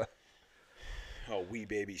it. But Oh, wee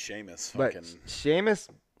baby Sheamus. But Fucking... Sheamus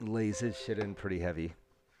lays his shit in pretty heavy.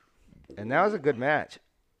 And that was a good match.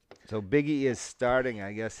 So Big E is starting,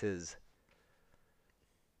 I guess, his...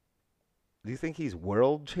 Do you think he's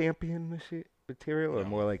world champion material or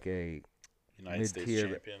more like a United States mid-tier?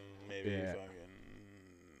 champion, maybe. Yeah. Fucking...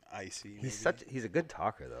 icy. He's a good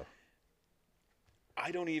talker though.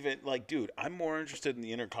 I don't even dude. I'm more interested in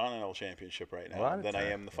the Intercontinental Championship right now than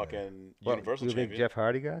I am the fucking Universal You a Champion. big Jeff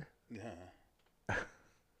Hardy guy? Yeah.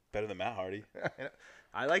 Better than Matt Hardy.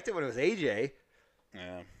 I liked it when it was AJ.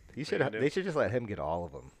 Yeah. They should just let him get all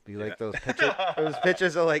of them. Be like those pictures. Those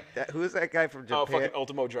pictures are like that. Who's that guy from Japan? Oh, fucking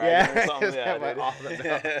Ultimo Dragon or something. Yeah, like all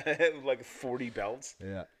the like 40 belts.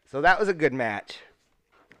 Yeah. So that was a good match.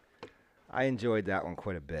 I enjoyed that one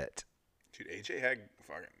quite a bit. Dude, AJ had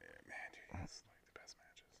fucking dude, he's like the best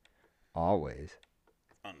matches. Always.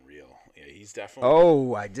 Unreal. Yeah, he's definitely.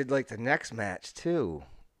 Oh, I did like the next match too.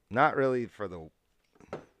 Not really for the.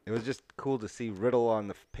 It was just cool to see Riddle on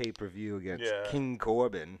the pay-per-view against King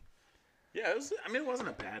Corbin. Yeah, it wasn't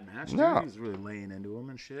a bad match. No. Dude. He was really laying into him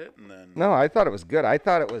and shit. And then No, I thought it was good. I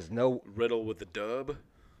thought it was no. Riddle with the dub.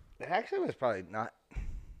 It actually was probably not.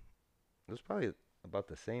 It was probably about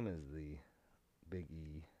the same as the Big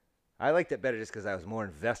E. I liked it better just because I was more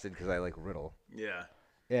invested because I like Riddle. Yeah.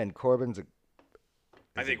 And Corbin's a.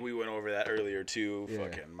 I think we went over that earlier too. Yeah.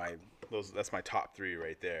 Fucking that's my top 3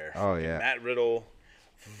 right there. Oh fucking yeah. Matt Riddle,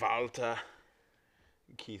 Walter,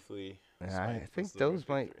 Keith Lee. Yeah, I think those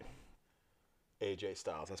might. AJ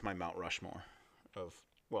Styles. That's my Mount Rushmore.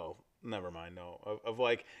 Never mind. No, of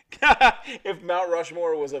like, if Mount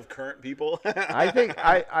Rushmore was of current people. I think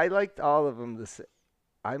I liked all of them.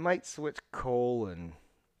 I might switch Cole and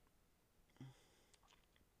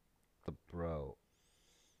the Bro.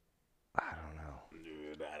 I don't know.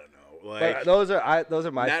 Dude, I don't know. Like, but those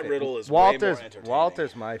are my. Matt Riddle is Walter's way more entertaining.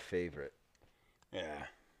 Walter's my favorite. Yeah.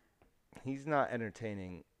 He's not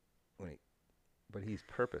entertaining, but he's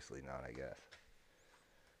purposely not, I guess.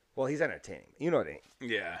 Well, he's entertaining. You know what I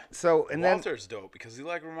mean? Yeah. So Walter's dope because he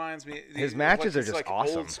reminds me. His matches are just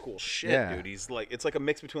awesome. Old school shit, dude. He's it's like a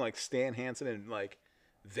mix between like Stan Hansen and like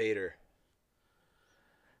Vader.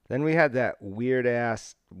 Then we had that weird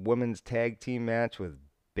ass women's tag team match with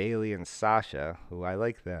Bayley and Sasha, who I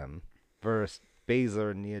like them, versus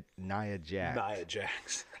Baszler and Nia Jax. Nia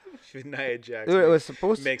Jax. Nia Jax. Dude, it was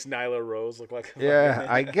supposed makes Nyla Rose look like.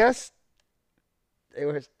 I guess.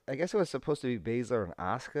 I guess it was supposed to be Baszler and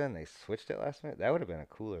Asuka, and they switched it last minute. That would have been a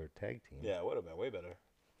cooler tag team. Yeah, it would have been way better.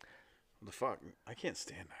 What the fuck? I can't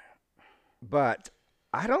stand that. But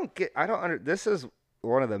this is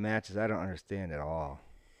one of the matches I don't understand at all.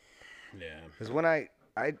 Yeah. Because when I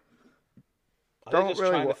don't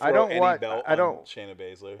really, I don't watch. I don't. Shayna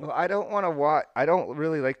Baszler. Well, I don't want to watch. I don't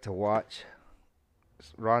really like to watch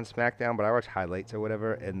Raw and SmackDown, but I watch highlights or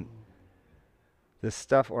whatever, and this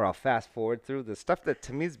stuff, or I'll fast forward through the stuff that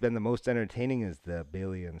to me has been the most entertaining is the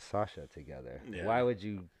Bayley and Sasha together. Yeah. Why would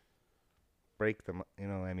you break them?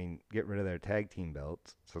 Get rid of their tag team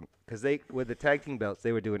belts. So, because with the tag team belts,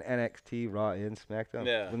 they were doing NXT, Raw, and SmackDown.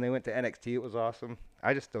 Yeah. When they went to NXT, it was awesome.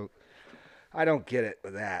 I don't get it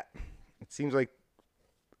with that. It seems like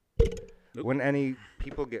when any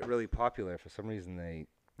people get really popular, for some reason they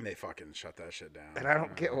fucking shut that shit down. And I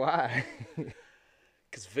don't get why.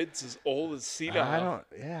 Because Vince is old as Cena.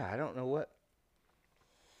 I don't know what.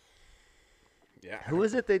 Yeah. Who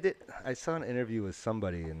is it they did? I saw an interview with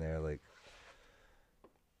somebody in there, like,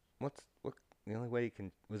 what, the only way you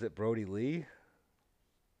can, was it Brody Lee?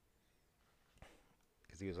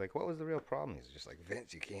 Because he was like, what was the real problem? He's just like,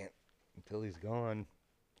 Vince, you can't, until he's gone.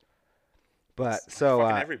 But,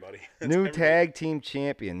 everybody. New tag team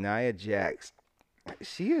champion, Nia Jax.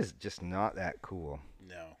 She is just not that cool.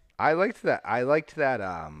 No. I liked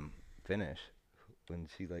that finish when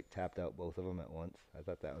she tapped out both of them at once. I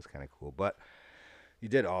thought that was kind of cool. But you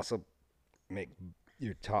did also make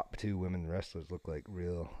your top 2 women wrestlers look like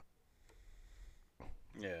real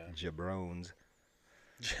jabrones.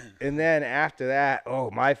 And then after that,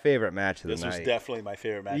 my favorite match of the night. This was definitely my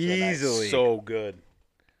favorite match Easily. of the night. So good.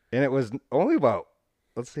 And it was only about,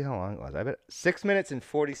 let's see how long it was. I bet 6 minutes and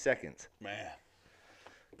 40 seconds. Man.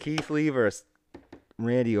 Keith Lee versus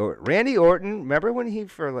Randy Orton. Randy Orton, remember when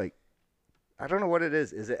I don't know what it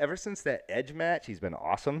is. Is it ever since that Edge match, he's been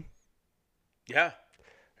awesome? Yeah.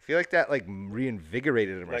 I feel like that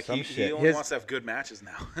reinvigorated him or some shit. He only wants to have good matches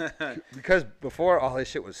now. Because before, all his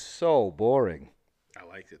shit was so boring. I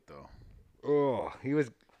liked it, though. Oh, he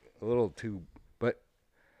was a little too, but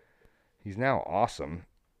he's now awesome.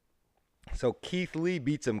 So Keith Lee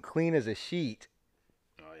beats him clean as a sheet.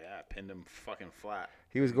 Oh, yeah. Pinned him fucking flat.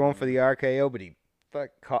 He was going for the RKO,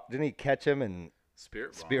 but didn't he catch him and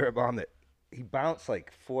spirit bomb that he bounced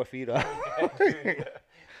 4 feet off.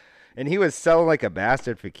 And he was selling like a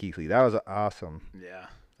bastard for Keith Lee. That was awesome. Yeah,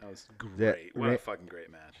 that was great. What a fucking great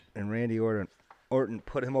match. And Randy Orton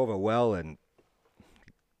put him over well, and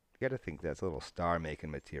you got to think that's a little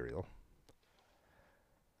star-making material.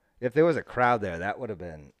 If there was a crowd there, that would have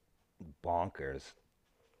been bonkers.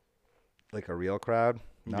 Like a real crowd.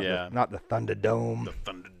 Not the Thunderdome.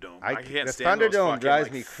 The Thunderdome. I can't the stand those Thunderdome fucking, drives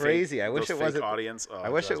like, me fake- crazy. I wish those it fake wasn't. audience. Oh, I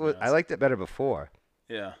wish it drives was. me I nuts. liked it better before.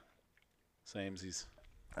 Yeah. Samesies.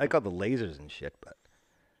 I like all the lasers and shit, but.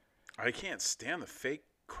 I can't stand the fake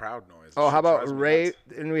crowd noise. Oh, Shit how about drives me Ray? nuts.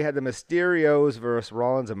 And we had the Mysterios versus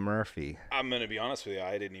Rollins and Murphy. I'm gonna be honest with you.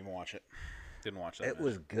 I didn't even watch it. Didn't watch that. It match.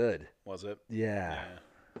 was good. Was it? Yeah.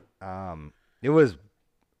 It was.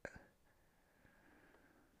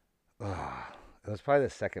 It was probably the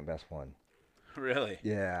second best one. Really?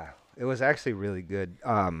 Yeah, it was actually really good.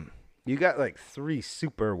 You got like 3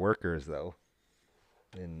 super workers though,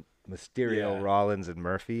 in Mysterio, Yeah. Rollins, and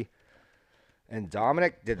Murphy, and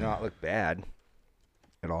Dominic did not look bad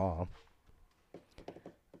at all.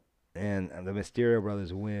 And the Mysterio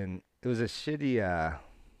brothers win. It was a shitty.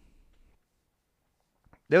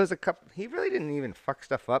 There was a couple. He really didn't even fuck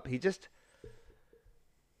stuff up. He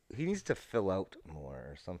needs to fill out more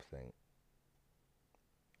or something.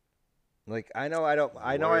 Like I like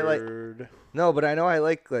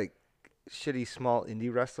shitty small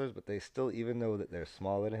indie wrestlers, but they still, even though that they're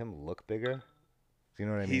smaller than him, look bigger. Do you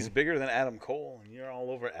know what I mean? He's bigger than Adam Cole, and you're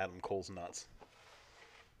all over Adam Cole's nuts.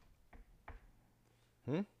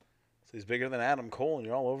 So he's bigger than Adam Cole, and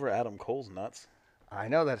you're all over Adam Cole's nuts. I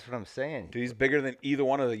know, that's what I'm saying. Dude, he's bigger than either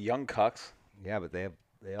one of the young cucks. Yeah, but they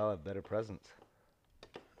all have better presence.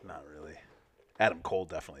 Not really. Adam Cole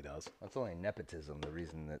definitely does. That's only nepotism. The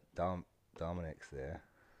reason that Dominic's there.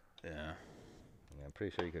 Yeah. I'm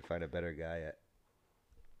pretty sure you could find a better guy at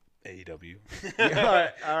AEW.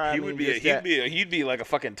 Yeah, all right, He'd be like a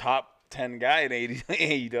fucking top 10 guy in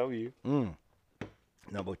AEW.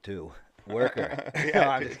 Number 2 worker.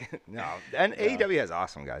 No, and AEW has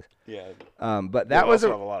awesome guys. Yeah. But that was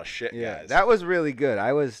also have a lot of shit guys. That was really good.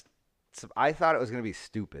 I thought it was going to be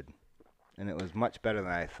stupid, and it was much better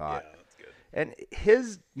than I thought. Yeah, that's good. And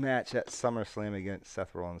his match at SummerSlam against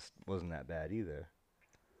Seth Rollins wasn't that bad either.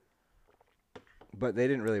 But they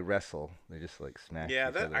didn't really wrestle. They just like smashed. Yeah,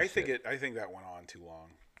 each other's I think shit. I think that went on too long.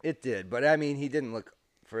 It did, but I mean, he didn't look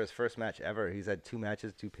for his first match ever. He's had 2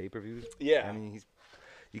 matches, 2 pay-per-views. Yeah. I mean,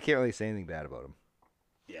 you can't really say anything bad about him.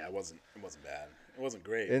 Yeah, it wasn't bad. It wasn't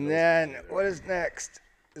great. And then what is next?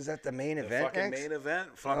 Is that the main event fucking next? main event?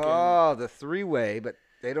 Fucking Oh, the 3-way, but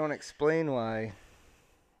they don't explain why.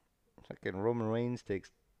 Fucking Roman Reigns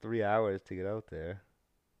takes 3 hours to get out there.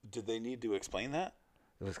 Did they need to explain that?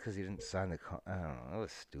 It was because he didn't sign the I don't know. That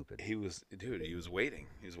was stupid. He was waiting.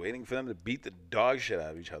 He was waiting for them to beat the dog shit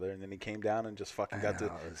out of each other, and then he came down and just fucking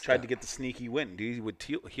tried to get the sneaky win. Dude, he would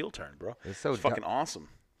heel turn, bro. It's fucking awesome.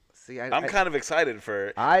 See, I'm kind of excited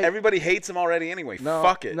for. Everybody hates him already anyway. No,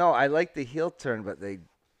 fuck it. No, I like the heel turn, but they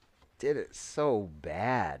did it so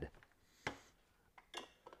bad.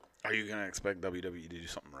 Are you gonna expect WWE to do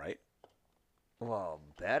something right? Well,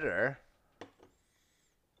 better.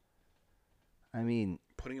 I mean,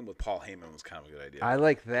 putting him with Paul Heyman was kind of a good idea. I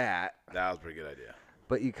like that. That was a pretty good idea.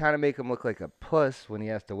 But you kind of make him look like a puss when he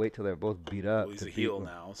has to wait till they're both beat up. Well, he's a heel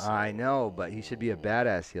now. So. I know, but he should be a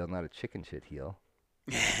badass heel, not a chicken shit heel.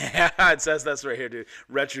 Yeah, it says that's right here, dude.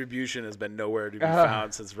 Retribution has been nowhere to be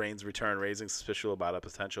found since Reigns' return, raising suspicion about a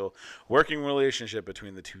potential working relationship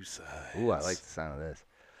between the two sides. Ooh, I like the sound of this.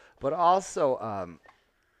 But also,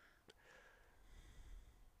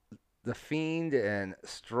 The Fiend and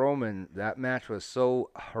Strowman, that match was so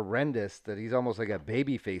horrendous that he's almost like a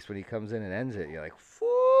baby face when he comes in and ends it. You're like,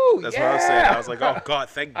 whoo, that's what I was saying. I was like, oh, God,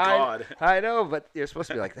 thank God. I know, but you're supposed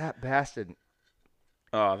to be like, that bastard.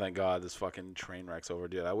 Oh, thank God, this fucking train wreck's over,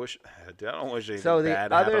 dude. I don't wish anything so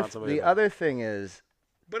bad happened on somebody. The other thing is,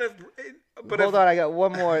 hold on, I got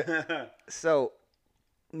one more. So,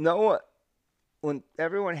 when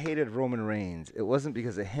everyone hated Roman Reigns, it wasn't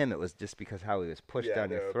because of him. It was just because how he was pushed down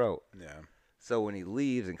your throat. Yeah. So when he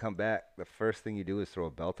leaves and come back, the first thing you do is throw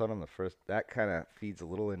a belt on him. That kind of feeds a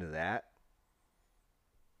little into that.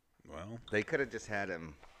 Well, they could have just had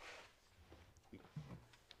him.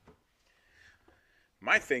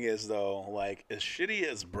 My thing is, though, like, as shitty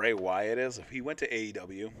as Bray Wyatt is, if he went to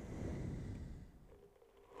AEW,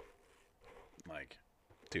 like,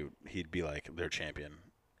 dude, he'd be like their champion.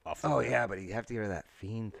 Yeah, but he'd have to hear that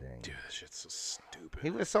Fiend thing. Dude, that shit's so stupid. He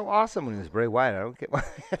was so awesome when he was Bray Wyatt. I don't get why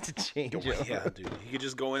they had to change him. Yeah, dude. He could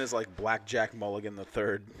just go in as, like, Blackjack Mulligan the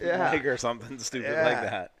third, like, or something stupid like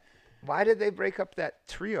that. Why did they break up that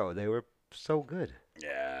trio? They were so good.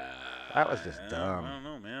 Yeah. That was just dumb. I don't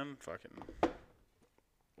know, man. Fucking...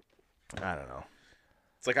 I don't know.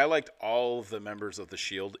 It's like I liked all of the members of the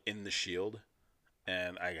Shield in the Shield,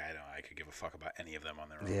 and I could give a fuck about any of them on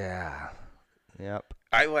their own. Yeah. Yep.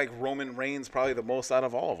 I like Roman Reigns probably the most out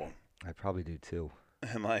of all of them. I probably do too.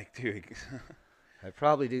 And like, dude, I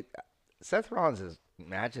probably do. Seth Rollins'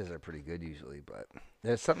 matches are pretty good usually, but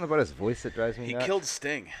there's something about his voice that drives me he nuts. killed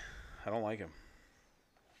Sting. I don't like him.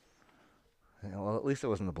 Yeah, well, at least it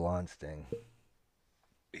wasn't the blonde Sting.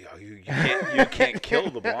 You can't kill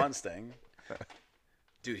the blonde Sting.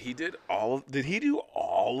 Dude, he did all of. Did he do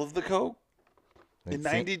all of the coke in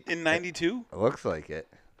 92? It looks like it.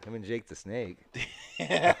 Him and Jake the Snake.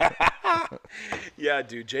 Yeah,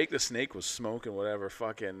 dude, Jake the Snake was smoking whatever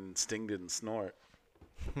fucking Sting didn't snort.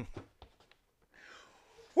 Woo!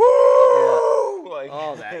 Yeah. Like,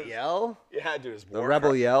 oh, that yell? Yeah, dude, his the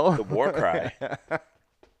rebel yell, the war cry,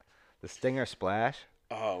 the Stinger splash.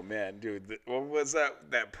 Oh man, dude, what was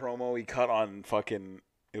that promo he cut on fucking?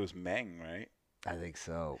 It was Meng, right? I think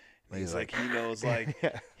so. He's like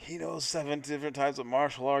he knows 7 different types of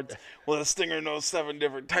martial arts. Well, the Stinger knows 7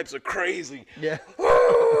 different types of crazy. Yeah.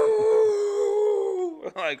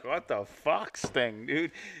 Like, what the fuck, Sting,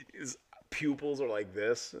 dude? His pupils are like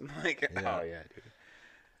this, and like, yeah. Oh yeah, dude.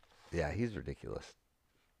 Yeah, he's ridiculous.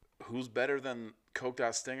 Who's better than coked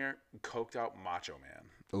out Stinger? Coked out Macho Man.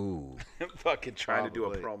 Ooh. Fucking trying to do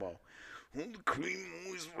a promo. The cream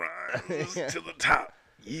always rises to the top.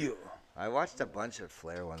 Yeah. I watched a bunch of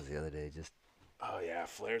Flair ones the other day. Oh yeah,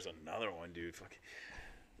 Flair's another one, dude. Fucking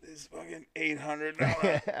this fucking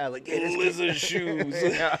 $800 lizard shoes.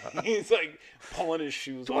 Yeah. He's like pulling his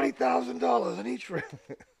shoes. $20,000 in each ring.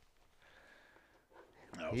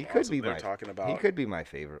 He could be He could be my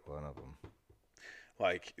favorite one of them.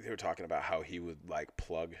 Like they were talking about how he would like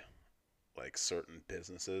plug like certain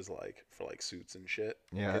businesses like for like suits and shit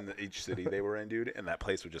in each city they were in, dude, and that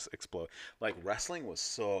place would just explode. Like wrestling was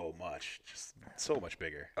so much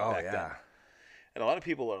bigger back then. And a lot of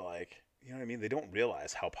people are like, you know what I mean, they don't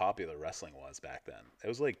realize how popular wrestling was back then. It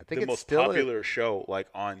was like the most popular show like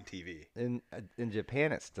on TV. In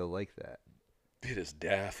Japan it's still like that. It is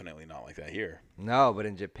definitely not like that here. No, but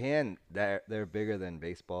in Japan they're bigger than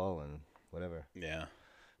baseball and whatever. Yeah.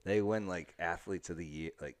 They win like athletes of the year,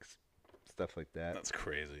 like stuff like that. That's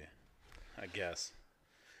crazy. I guess.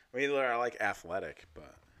 I mean, they're like athletic,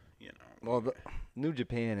 but you know. Well, New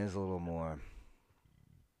Japan is a little more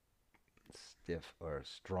stiff or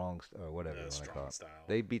strong or whatever you want to call it. Style.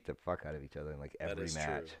 They beat the fuck out of each other in like every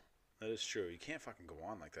match. True. That is true. You can't fucking go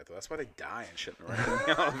on like that though. That's why they die and shit in the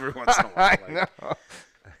ring. Every once in a while. Like, I know. What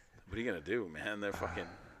are you gonna do, man? They're fucking.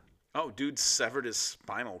 Oh, dude severed his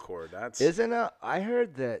spinal cord. I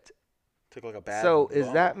heard that. Took like a bad. So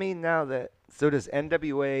does that mean now that? So does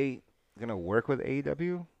NWA gonna work with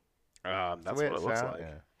AEW? That's what it looks like.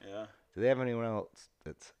 Yeah. Do they have anyone else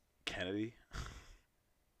that's Kennedy?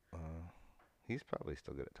 He's probably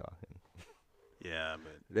still good at talking. Yeah,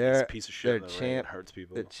 but he's a piece of shit. Their champ hurts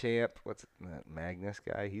people. The champ, what's that Magnus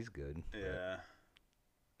guy? He's good. Yeah.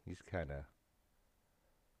 He's kind of.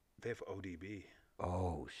 They have ODB.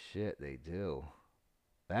 Oh shit, they do.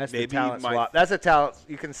 That's the talent swap. That's a talent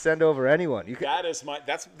you can send over anyone. You can. That is my.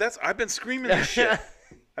 That's. I've been screaming this shit.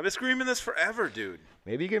 I've been screaming this forever, dude.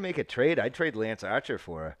 Maybe you can make a trade. I'd trade Lance Archer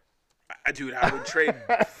for her. Dude, I would trade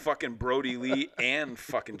fucking Brody Lee and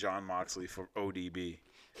fucking John Moxley for ODB.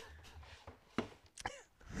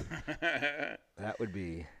 That would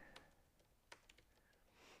be.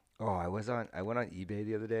 Oh, I went on eBay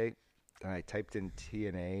the other day and I typed in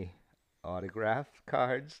TNA autograph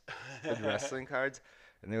cards and wrestling cards,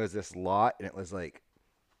 and there was this lot, and it was like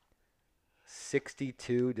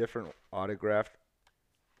 62 different autographed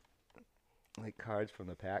like cards from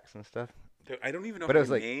the packs and stuff. Dude, I don't even know how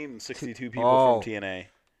to name 62 people from TNA.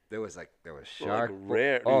 There was Shark. Like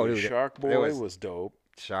rare. Dude, Shark Boy was dope.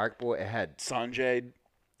 Shark Boy. It had Sanjay.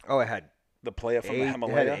 Oh, it had the player from the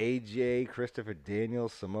Himalaya. It had AJ, Christopher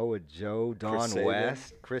Daniels, Samoa Joe, Don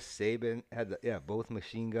West, Chris Sabin. Had both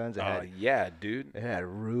machine guns. It had, yeah, dude. It had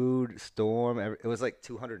Rude, Storm. It was like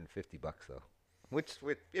 $250 though, which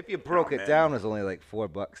if you broke it down was only like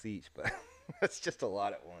 $4 each, but that's just a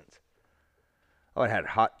lot at once. Oh, it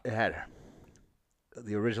had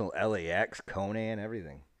the original LAX, Conan,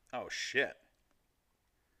 everything. Oh shit.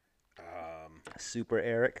 Super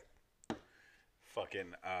Eric.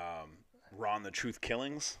 Fucking Ron the Truth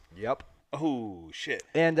Killings. Yep. Oh shit.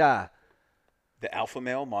 And the alpha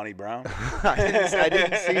male Monty Brown. I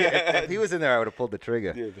didn't see it. If he was in there, I would have pulled the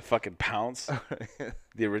trigger. Dude, the fucking Pounce.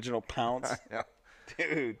 The original Pounce.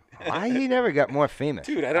 Dude. Why he never got more famous?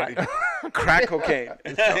 Dude, I don't. Crack cocaine.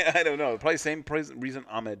 I don't know. Probably same reason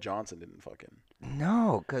Ahmed Johnson didn't fucking.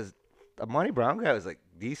 No, because the Monty Brown guy was like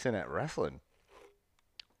decent at wrestling.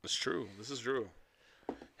 It's true. This is true.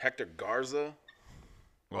 Hector Garza.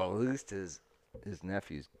 Well, at least his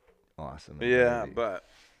nephew's awesome. Yeah, but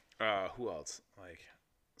who else? Like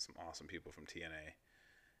some awesome people from TNA.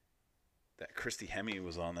 That Christy Hemme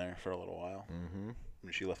was on there for a little while. Mm-hmm.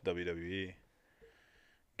 When she left WWE.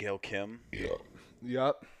 Gail Kim.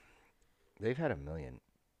 Yep. They've had a million.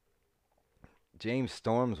 James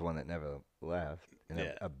Storm's one that never left. And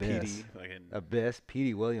Yeah. Abyss. Petey, Abyss.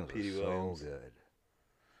 Petey Williams Petey was Williams. so good.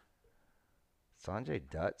 Sanjay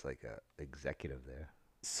Dutt's like a executive there.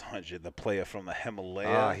 Sanjay, the player from the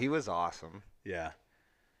Himalaya. He was awesome. Yeah.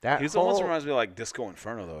 That He almost reminds me of like Disco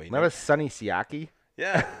Inferno, though. Remember Sonny Siaki?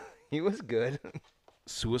 Yeah. He was good.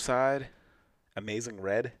 Suicide. Amazing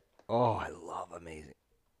Red. Oh, I love Amazing.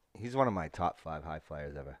 He's one of my top 5 high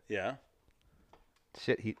flyers ever. Yeah.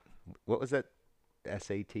 Shit, what was that?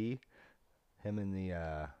 SAT? Him and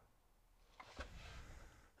the,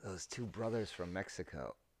 those two brothers from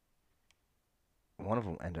Mexico. One of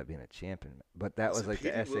them ended up being a champion, but that was like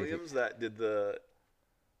Petey the SAT. Williams that did the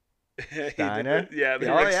Steiner? Yeah,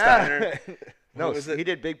 Steiner. No, he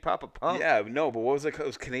did Big Papa Pump. Yeah, no, but what was it? It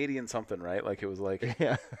was Canadian something, right? Like it was like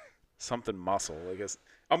yeah. something muscle. I guess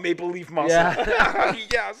Maple Leaf Muscle. Yeah.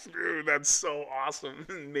 Yes, dude, that's so awesome.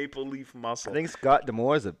 Maple Leaf Muscle. I think Scott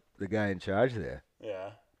D'Amore's the guy in charge there.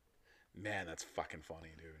 Yeah. Man, that's fucking funny,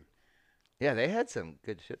 dude. Yeah, they had some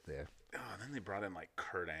good shit there. Oh, and then they brought in like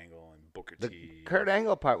Kurt Angle and Booker The T. Kurt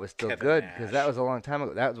Angle part was still Kevin good Nash. because that was a long time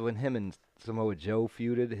ago. That was when him and Samoa Joe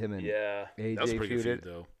feuded. Him and AJ that was a pretty feuded. good feud,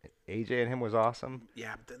 though. AJ and him was awesome.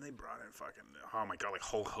 Yeah, but then they brought in fucking, oh my god, like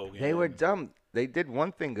Hulk Hogan. They were dumb. They did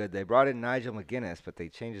one thing good. They brought in Nigel McGuinness, but they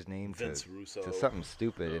changed his name Vince Russo. to something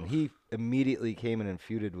stupid. And he immediately came in and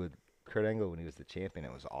feuded with Kurt Angle when he was the champion.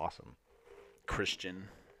 It was awesome. Christian.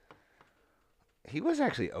 He was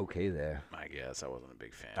actually okay there. I guess I wasn't a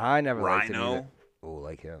big fan. I never liked him Rhino. either. Oh,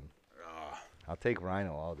 like him. I'll take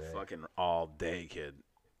Rhino all day. Fucking all day, kid.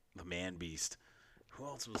 The man beast. Who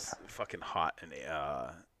else was fucking hot in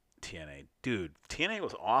TNA? Dude, TNA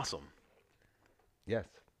was awesome. Yes.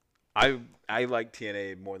 I like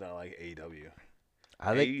TNA more than I like AEW.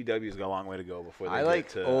 AEW's got a long way to go before they I get like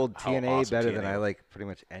to old how TNA awesome better TNA than I was. like pretty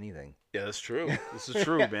much anything. Yeah, that's true. This is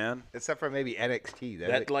true, man. Except for maybe NXT.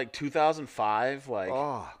 That like 2005, like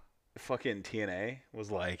oh, fucking TNA was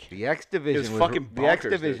like the X Division was fucking the X bonkers,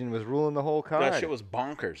 Division was ruling the whole card. that shit was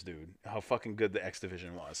bonkers, dude. How fucking good the X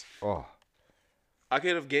Division was. Oh, I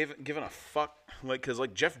could have given a fuck, like, cause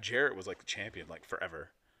like Jeff Jarrett was like the champion like forever.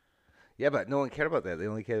 yeah, but no one cared about that. They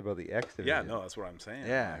only cared about the X Division. Yeah, no, that's what I'm saying.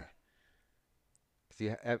 Yeah. Like, See,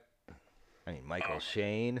 I mean, Michael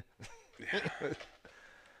Shane, yeah.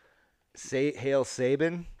 Hale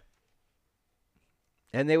Sabin,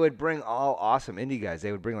 and they would bring all awesome indie guys.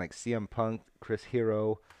 They would bring like CM Punk, Chris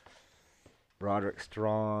Hero, Roderick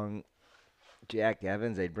Strong, Jack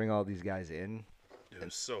Evans. They'd bring all these guys in. It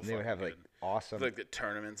was so And fucking they would have good. like awesome. Like the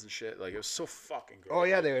tournaments and shit. Like it was so fucking good. Oh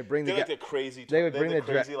yeah, they would bring They the like guy. the crazy. They would bring the the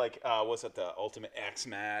dra- crazy like what's that, the Ultimate X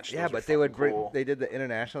match? Yeah, Those were but they would fucking bring. cool. They did the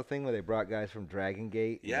international thing where they brought guys from Dragon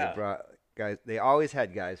Gate. and Yeah. They brought guys. They always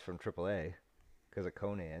had guys from AAA because of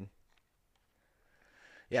Conan.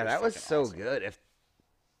 Yeah, Shit was that was fucking so awesome. good. If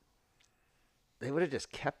they would have just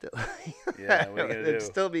kept it like Yeah, that, what are you gonna it'd do?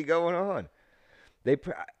 still be going on.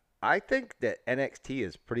 I think that NXT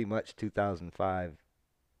is pretty much 2005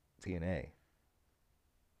 TNA.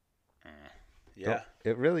 Yeah.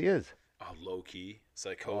 It really is. Oh, Low Key,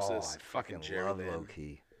 Psychosis, I fucking love Geraldine. Low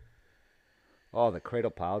Key. Oh, the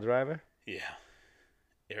Cradle Pile Driver. Yeah.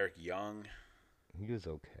 Eric Young. He was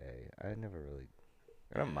okay. I never really.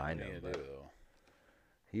 I don't mind What are you him, gonna but do, though?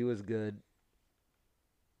 he was good.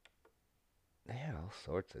 They had all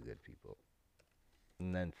sorts of good people.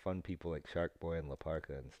 And then fun people like Shark Boy and La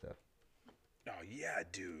Parka and stuff. Oh yeah,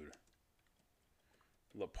 dude.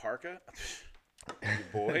 La Parka, your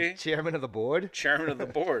boy, Chairman of the board. chairman of the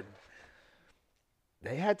board.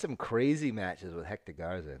 They had some crazy matches with Hector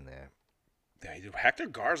Garza in there. Yeah, dude, Hector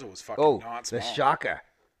Garza was fucking Oh, not small. the Shocker.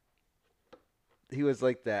 He was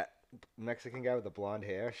like that Mexican guy with the blonde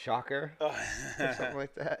hair. Shocker. Or something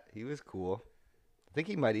like that. He was cool. I think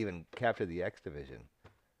he might even capture the X Division.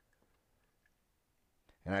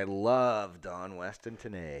 And I love Don Weston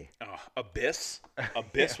Tenay. Oh, Abyss.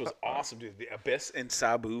 Abyss was awesome, dude. The Abyss and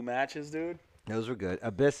Sabu matches, dude. Those were good.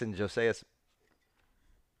 Abyss and Josias,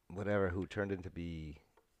 whatever, who turned into be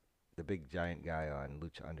the big giant guy on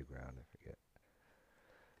Lucha Underground. I forget.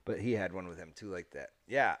 But he had one with him too, like that.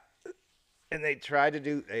 Yeah. And they tried to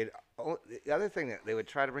do. The other thing that they would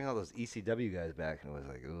try to bring all those ECW guys back, and it was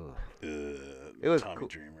like, ugh. It was Tommy cool.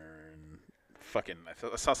 Dreamer and fucking.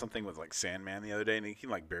 I saw something with like Sandman the other day, and he can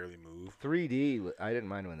like barely move. 3D. I didn't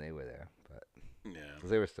mind when they were there, but Yeah. 'cause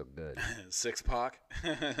they were still good. Six Pac.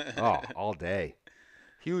 Oh, all day.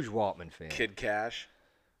 Huge Waltman fan. Kid Cash.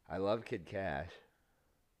 I love Kid Cash.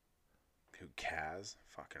 Who, Kaz?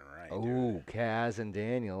 Fucking right, Oh, dude. Kaz and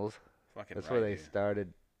Daniels. Fucking That's right, where they dude.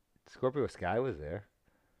 started. Scorpio Sky was there.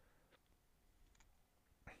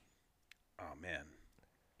 Oh, man.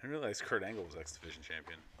 I didn't realize Kurt Angle was X Division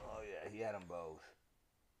champion. Oh, yeah, he had them both.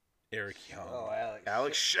 Eric Young. Oh,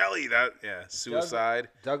 Alex Shelley. That, yeah. Suicide.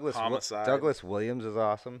 Homicide. Douglas Williams is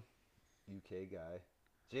awesome. UK guy.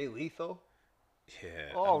 Jay Lethal. Yeah.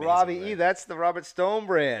 Oh, amazing, Robbie man. E. That's the Robert Stone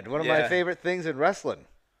brand. One of my Yeah. favorite things in wrestling.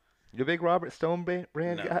 You a big Robert Stone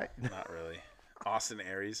brand No, guy? not really. Austin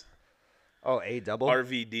Aries. Oh, A double.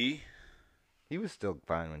 RVD. He was still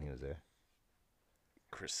fine when he was there.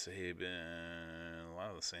 Chris Sabin. A lot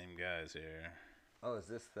of the same guys here. Oh, is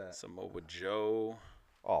this the Samoa Joe.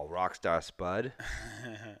 Oh, Rockstar Spud?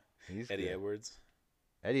 He's Eddie good. Edwards.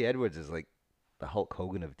 Eddie Edwards is like the Hulk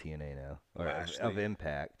Hogan of TNA now, or of Lashley.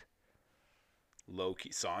 Impact. Loki.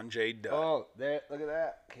 Sanjay Dutt. Oh, there! Look at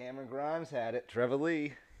that. Cameron Grimes had it. Trevor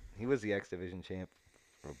Lee. He was the X Division champ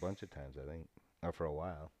for a bunch of times, I think, or for a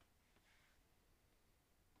while.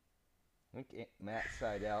 Okay, Matt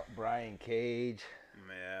Sydal, Brian Cage.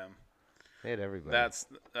 Yeah. They had everybody. That's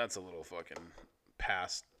a little fucking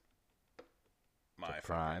past my The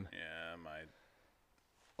prime. Fucking, yeah, my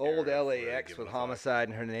Old era for LAX giving with a fuck. Homicide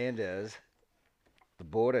and Hernandez. The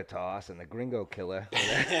Border Toss and the Gringo Killer.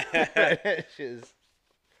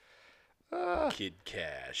 Kid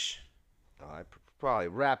Cash. I'd probably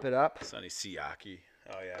wrap it up. Sonny Siaki.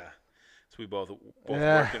 Oh yeah. So we both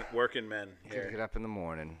Yeah. working men Gotta here. get up in the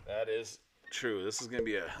morning. That is true. This is gonna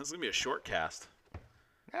be a short cast.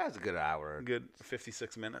 That was a good hour. A good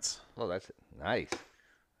 56 minutes. Oh, that's nice.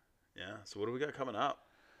 Yeah. So what do we got coming up?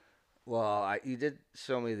 Well, you did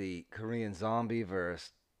show me the Korean Zombie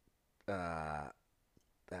versus that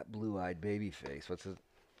blue-eyed baby face. What's his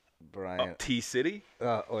Brian T City.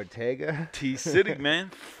 Ortega? T City, man.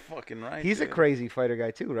 Fucking right. He's a dude. crazy fighter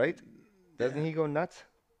guy too, right? Doesn't Yeah. he go nuts?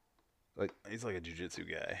 He's like a jiu-jitsu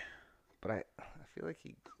guy. But I feel like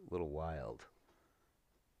he's a little wild.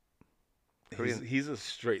 He's a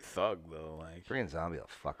straight thug though. Like, Korean Zombie will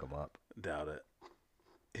fuck him up. doubt it.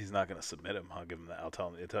 He's not gonna submit him. I'll give him that. I'll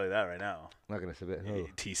tell you that right now. I'm not gonna submit who.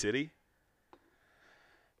 T City.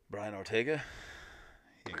 Brian Ortega.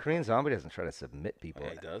 Korean Zombie doesn't try to submit people.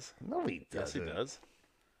 Yeah, he does. No, he Yes, doesn't. he does.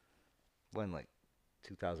 When, like,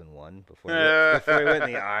 2001, before he went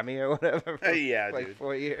in the army or whatever. For, Yeah, like dude.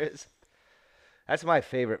 4 years. That's my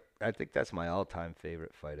favorite. I think that's my all-time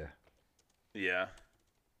favorite fighter. Yeah.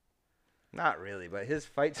 Not really, but his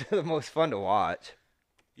fights are the most fun to watch.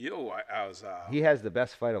 Yo, I was. He has the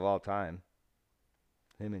best fight of all time.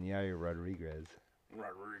 Him and Yair Rodriguez.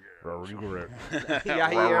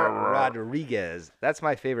 Yair Rodriguez. That's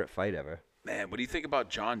my favorite fight ever. Man, what do you think about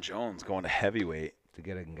John Jones going to heavyweight? To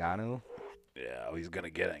get a Ngannou. Yeah, he's gonna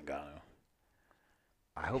get Ngannou.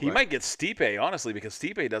 I hope He might get Stipe, honestly, because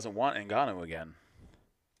Stipe doesn't want Ngannou again.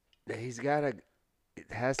 He's got a. It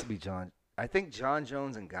has to be John. I think John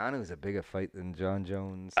Jones and Ngannou is a bigger fight than John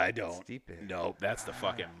Jones. I don't. Stipe. No, that's the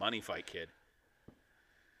fucking money fight, kid.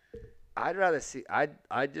 I'd rather see.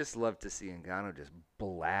 I'd just love to see Ngannou just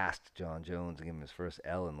blast John Jones and give him his first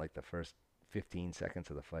L in like the first 15 seconds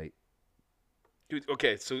of the fight. Dude,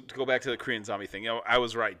 okay, so to go back to the Korean Zombie thing, I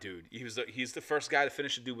was right, dude. He's the first guy to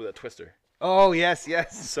finish a dude with a twister. Oh yes.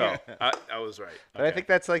 So I was right. But I think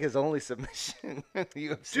that's like his only submission in the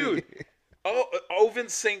UFC. Dude, Ovin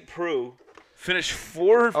St. Preux finished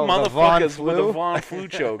 4 the motherfuckers Von with a Flue? Von Flue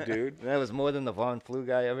choke, dude. That was more than the Von Flue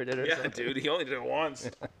guy ever did. Or Yeah, something. dude, he only did it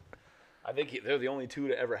once. I think they're the only two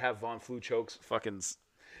to ever have Von Flue chokes.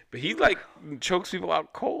 But he like chokes people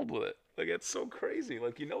out cold with it. Like, it's so crazy.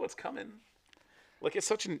 Like, you know it's coming. Like, it's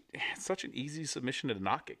such an easy submission to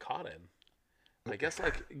not get caught in. I guess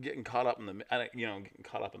like getting caught up in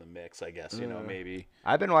the mix. I guess maybe.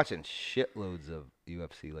 I've been watching shitloads of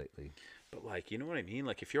UFC lately. But like, you know what I mean?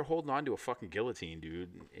 Like, if you're holding on to a fucking guillotine, dude,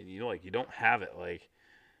 and you don't have it, like,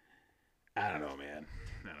 I don't know, man.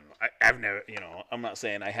 I don't know. I've never, I'm not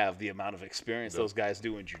saying I have the amount of experience those guys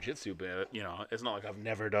do in jiu-jitsu, but it's not like I've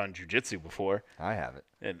never done jiu-jitsu before, I have it.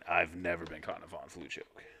 and I've never been caught in a Von Flue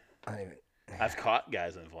choke. I've caught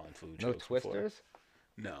guys in Von Flue no chokes before. twisters.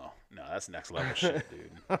 No, that's next level shit,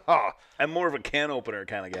 dude. Oh, I'm more of a can opener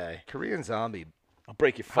kind of guy. Korean Zombie. I'll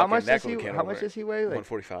break your How fucking much neck does he? with a can How opener. much does he weigh? Like,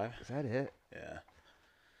 145. is that it? Yeah.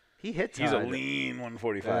 He hits. He's a hard. lean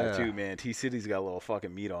 145 Yeah. too, man. T City's got a little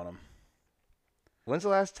fucking meat on him. When's the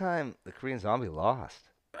last time the Korean Zombie lost?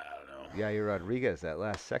 I don't know. Yair Rodriguez, that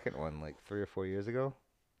last second one, like 3 or 4 years ago.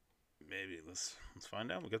 Maybe let's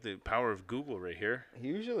find out. We got the power of Google right here. He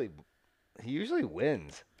usually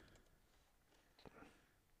wins.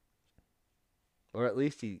 Or at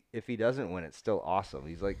least if he doesn't win, it's still awesome.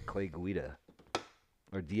 He's like Clay Guida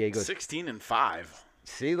or Diego. 16-5.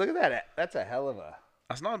 See, look at that. That's a hell of a.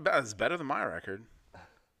 That's not bad. It's better than my record.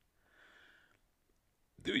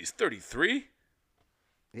 Dude, he's 33.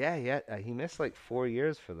 Yeah. He missed like 4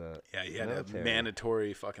 years for the. Yeah, he had a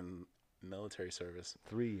mandatory fucking military service.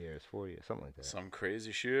 3 years, 4 years, something like that. Some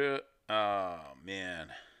crazy shit. Oh man.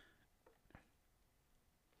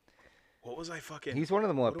 What was I fucking? He's one of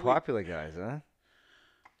the more popular guys, huh?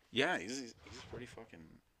 Yeah, he's pretty fucking.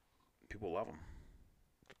 People love him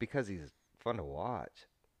because he's fun to watch.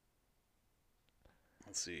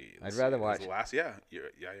 Let's see. I'd rather watch. The last, yeah,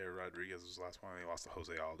 Rodriguez was the last one. He lost to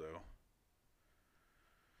Jose Aldo.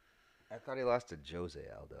 I thought he lost to Jose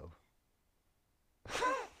Aldo.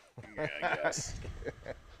 Yeah, I guess.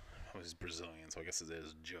 He's Brazilian, so I guess it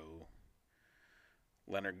is Joe.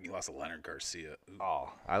 He lost to Leonard Garcia. Ooh.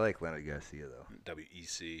 Oh, I like Leonard Garcia though.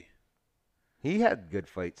 WEC. He had good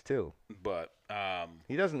fights too. But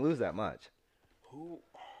he doesn't lose that much. Who?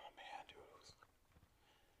 Oh man, dude.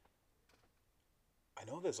 I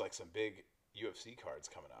know there's like some big UFC cards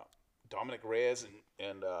coming out. Dominic Reyes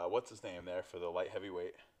and what's his name there for the light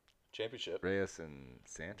heavyweight championship? Reyes and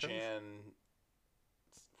Santos. Jan,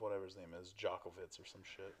 whatever his name is, Djokovic or some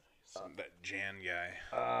shit. That Jan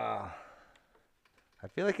guy. I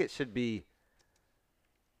feel like it should be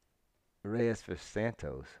Reyes for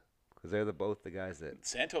Santos because they're both the guys that.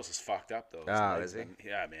 Santos is fucked up though. Is he?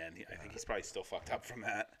 Yeah, man. I think he's probably still fucked up from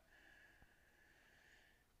that.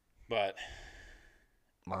 But.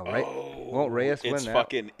 Won't Reyes win that? It's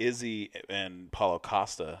fucking Izzy and Paulo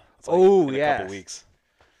Costa. It's like in a couple weeks.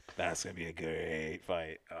 That's gonna be a great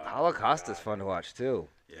fight. Paulo Costa's fun to watch too.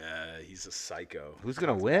 Yeah, he's a psycho. Who's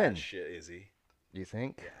gonna win? Shit, Izzy. You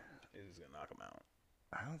think? Yeah, Izzy's gonna knock him out.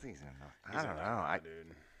 I don't think he's gonna knock. I don't know,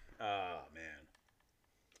 dude. Oh man,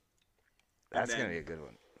 that's gonna be a good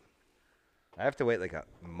one. I have to wait like a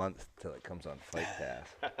month till it comes on Fight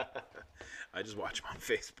Pass. I just watch him on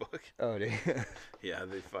Facebook. Oh, do you? Yeah,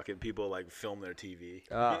 they fucking people like film their TV.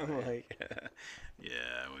 Like,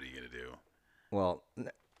 yeah, what are you gonna do? Well,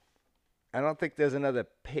 I don't think there's another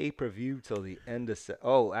pay-per-view till the end of.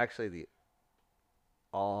 Actually, the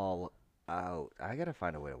All Out. I gotta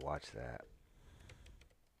find a way to watch that.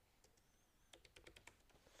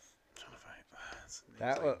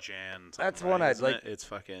 That like Jan. That's one I'd like. It's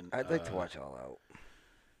fucking. I'd like to watch All Out.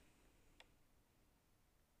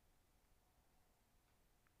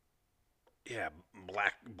 Yeah,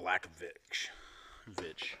 Black Vich.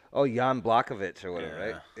 Oh, Jan Blachowicz or whatever,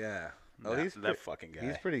 right? Yeah. Oh, he's that fucking guy.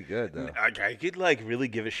 He's pretty good though. I could like really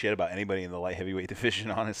give a shit about anybody in the light heavyweight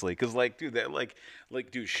division, honestly, because like, dude,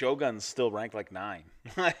 dude, Shogun's still ranked like 9.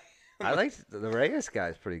 I like the Reyes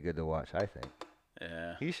guy's pretty good to watch. I think.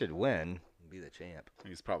 Yeah. He should win and be the champ.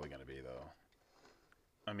 He's probably gonna be though.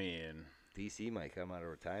 I mean, DC might come out of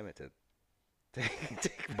retirement to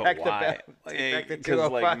take but back why?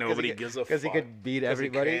 Because like nobody gives a fuck. Because he could beat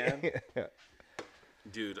everybody.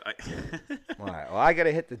 Dude, All right. Well, I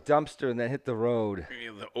gotta hit the dumpster and then hit the road.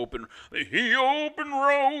 The open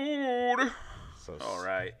road. So all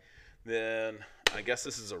right, then I guess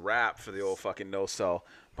this is a wrap for the old fucking No Cell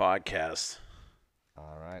podcast.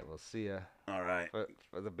 All right, we'll see ya. All right,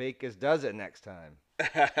 for the Bakers does it next time.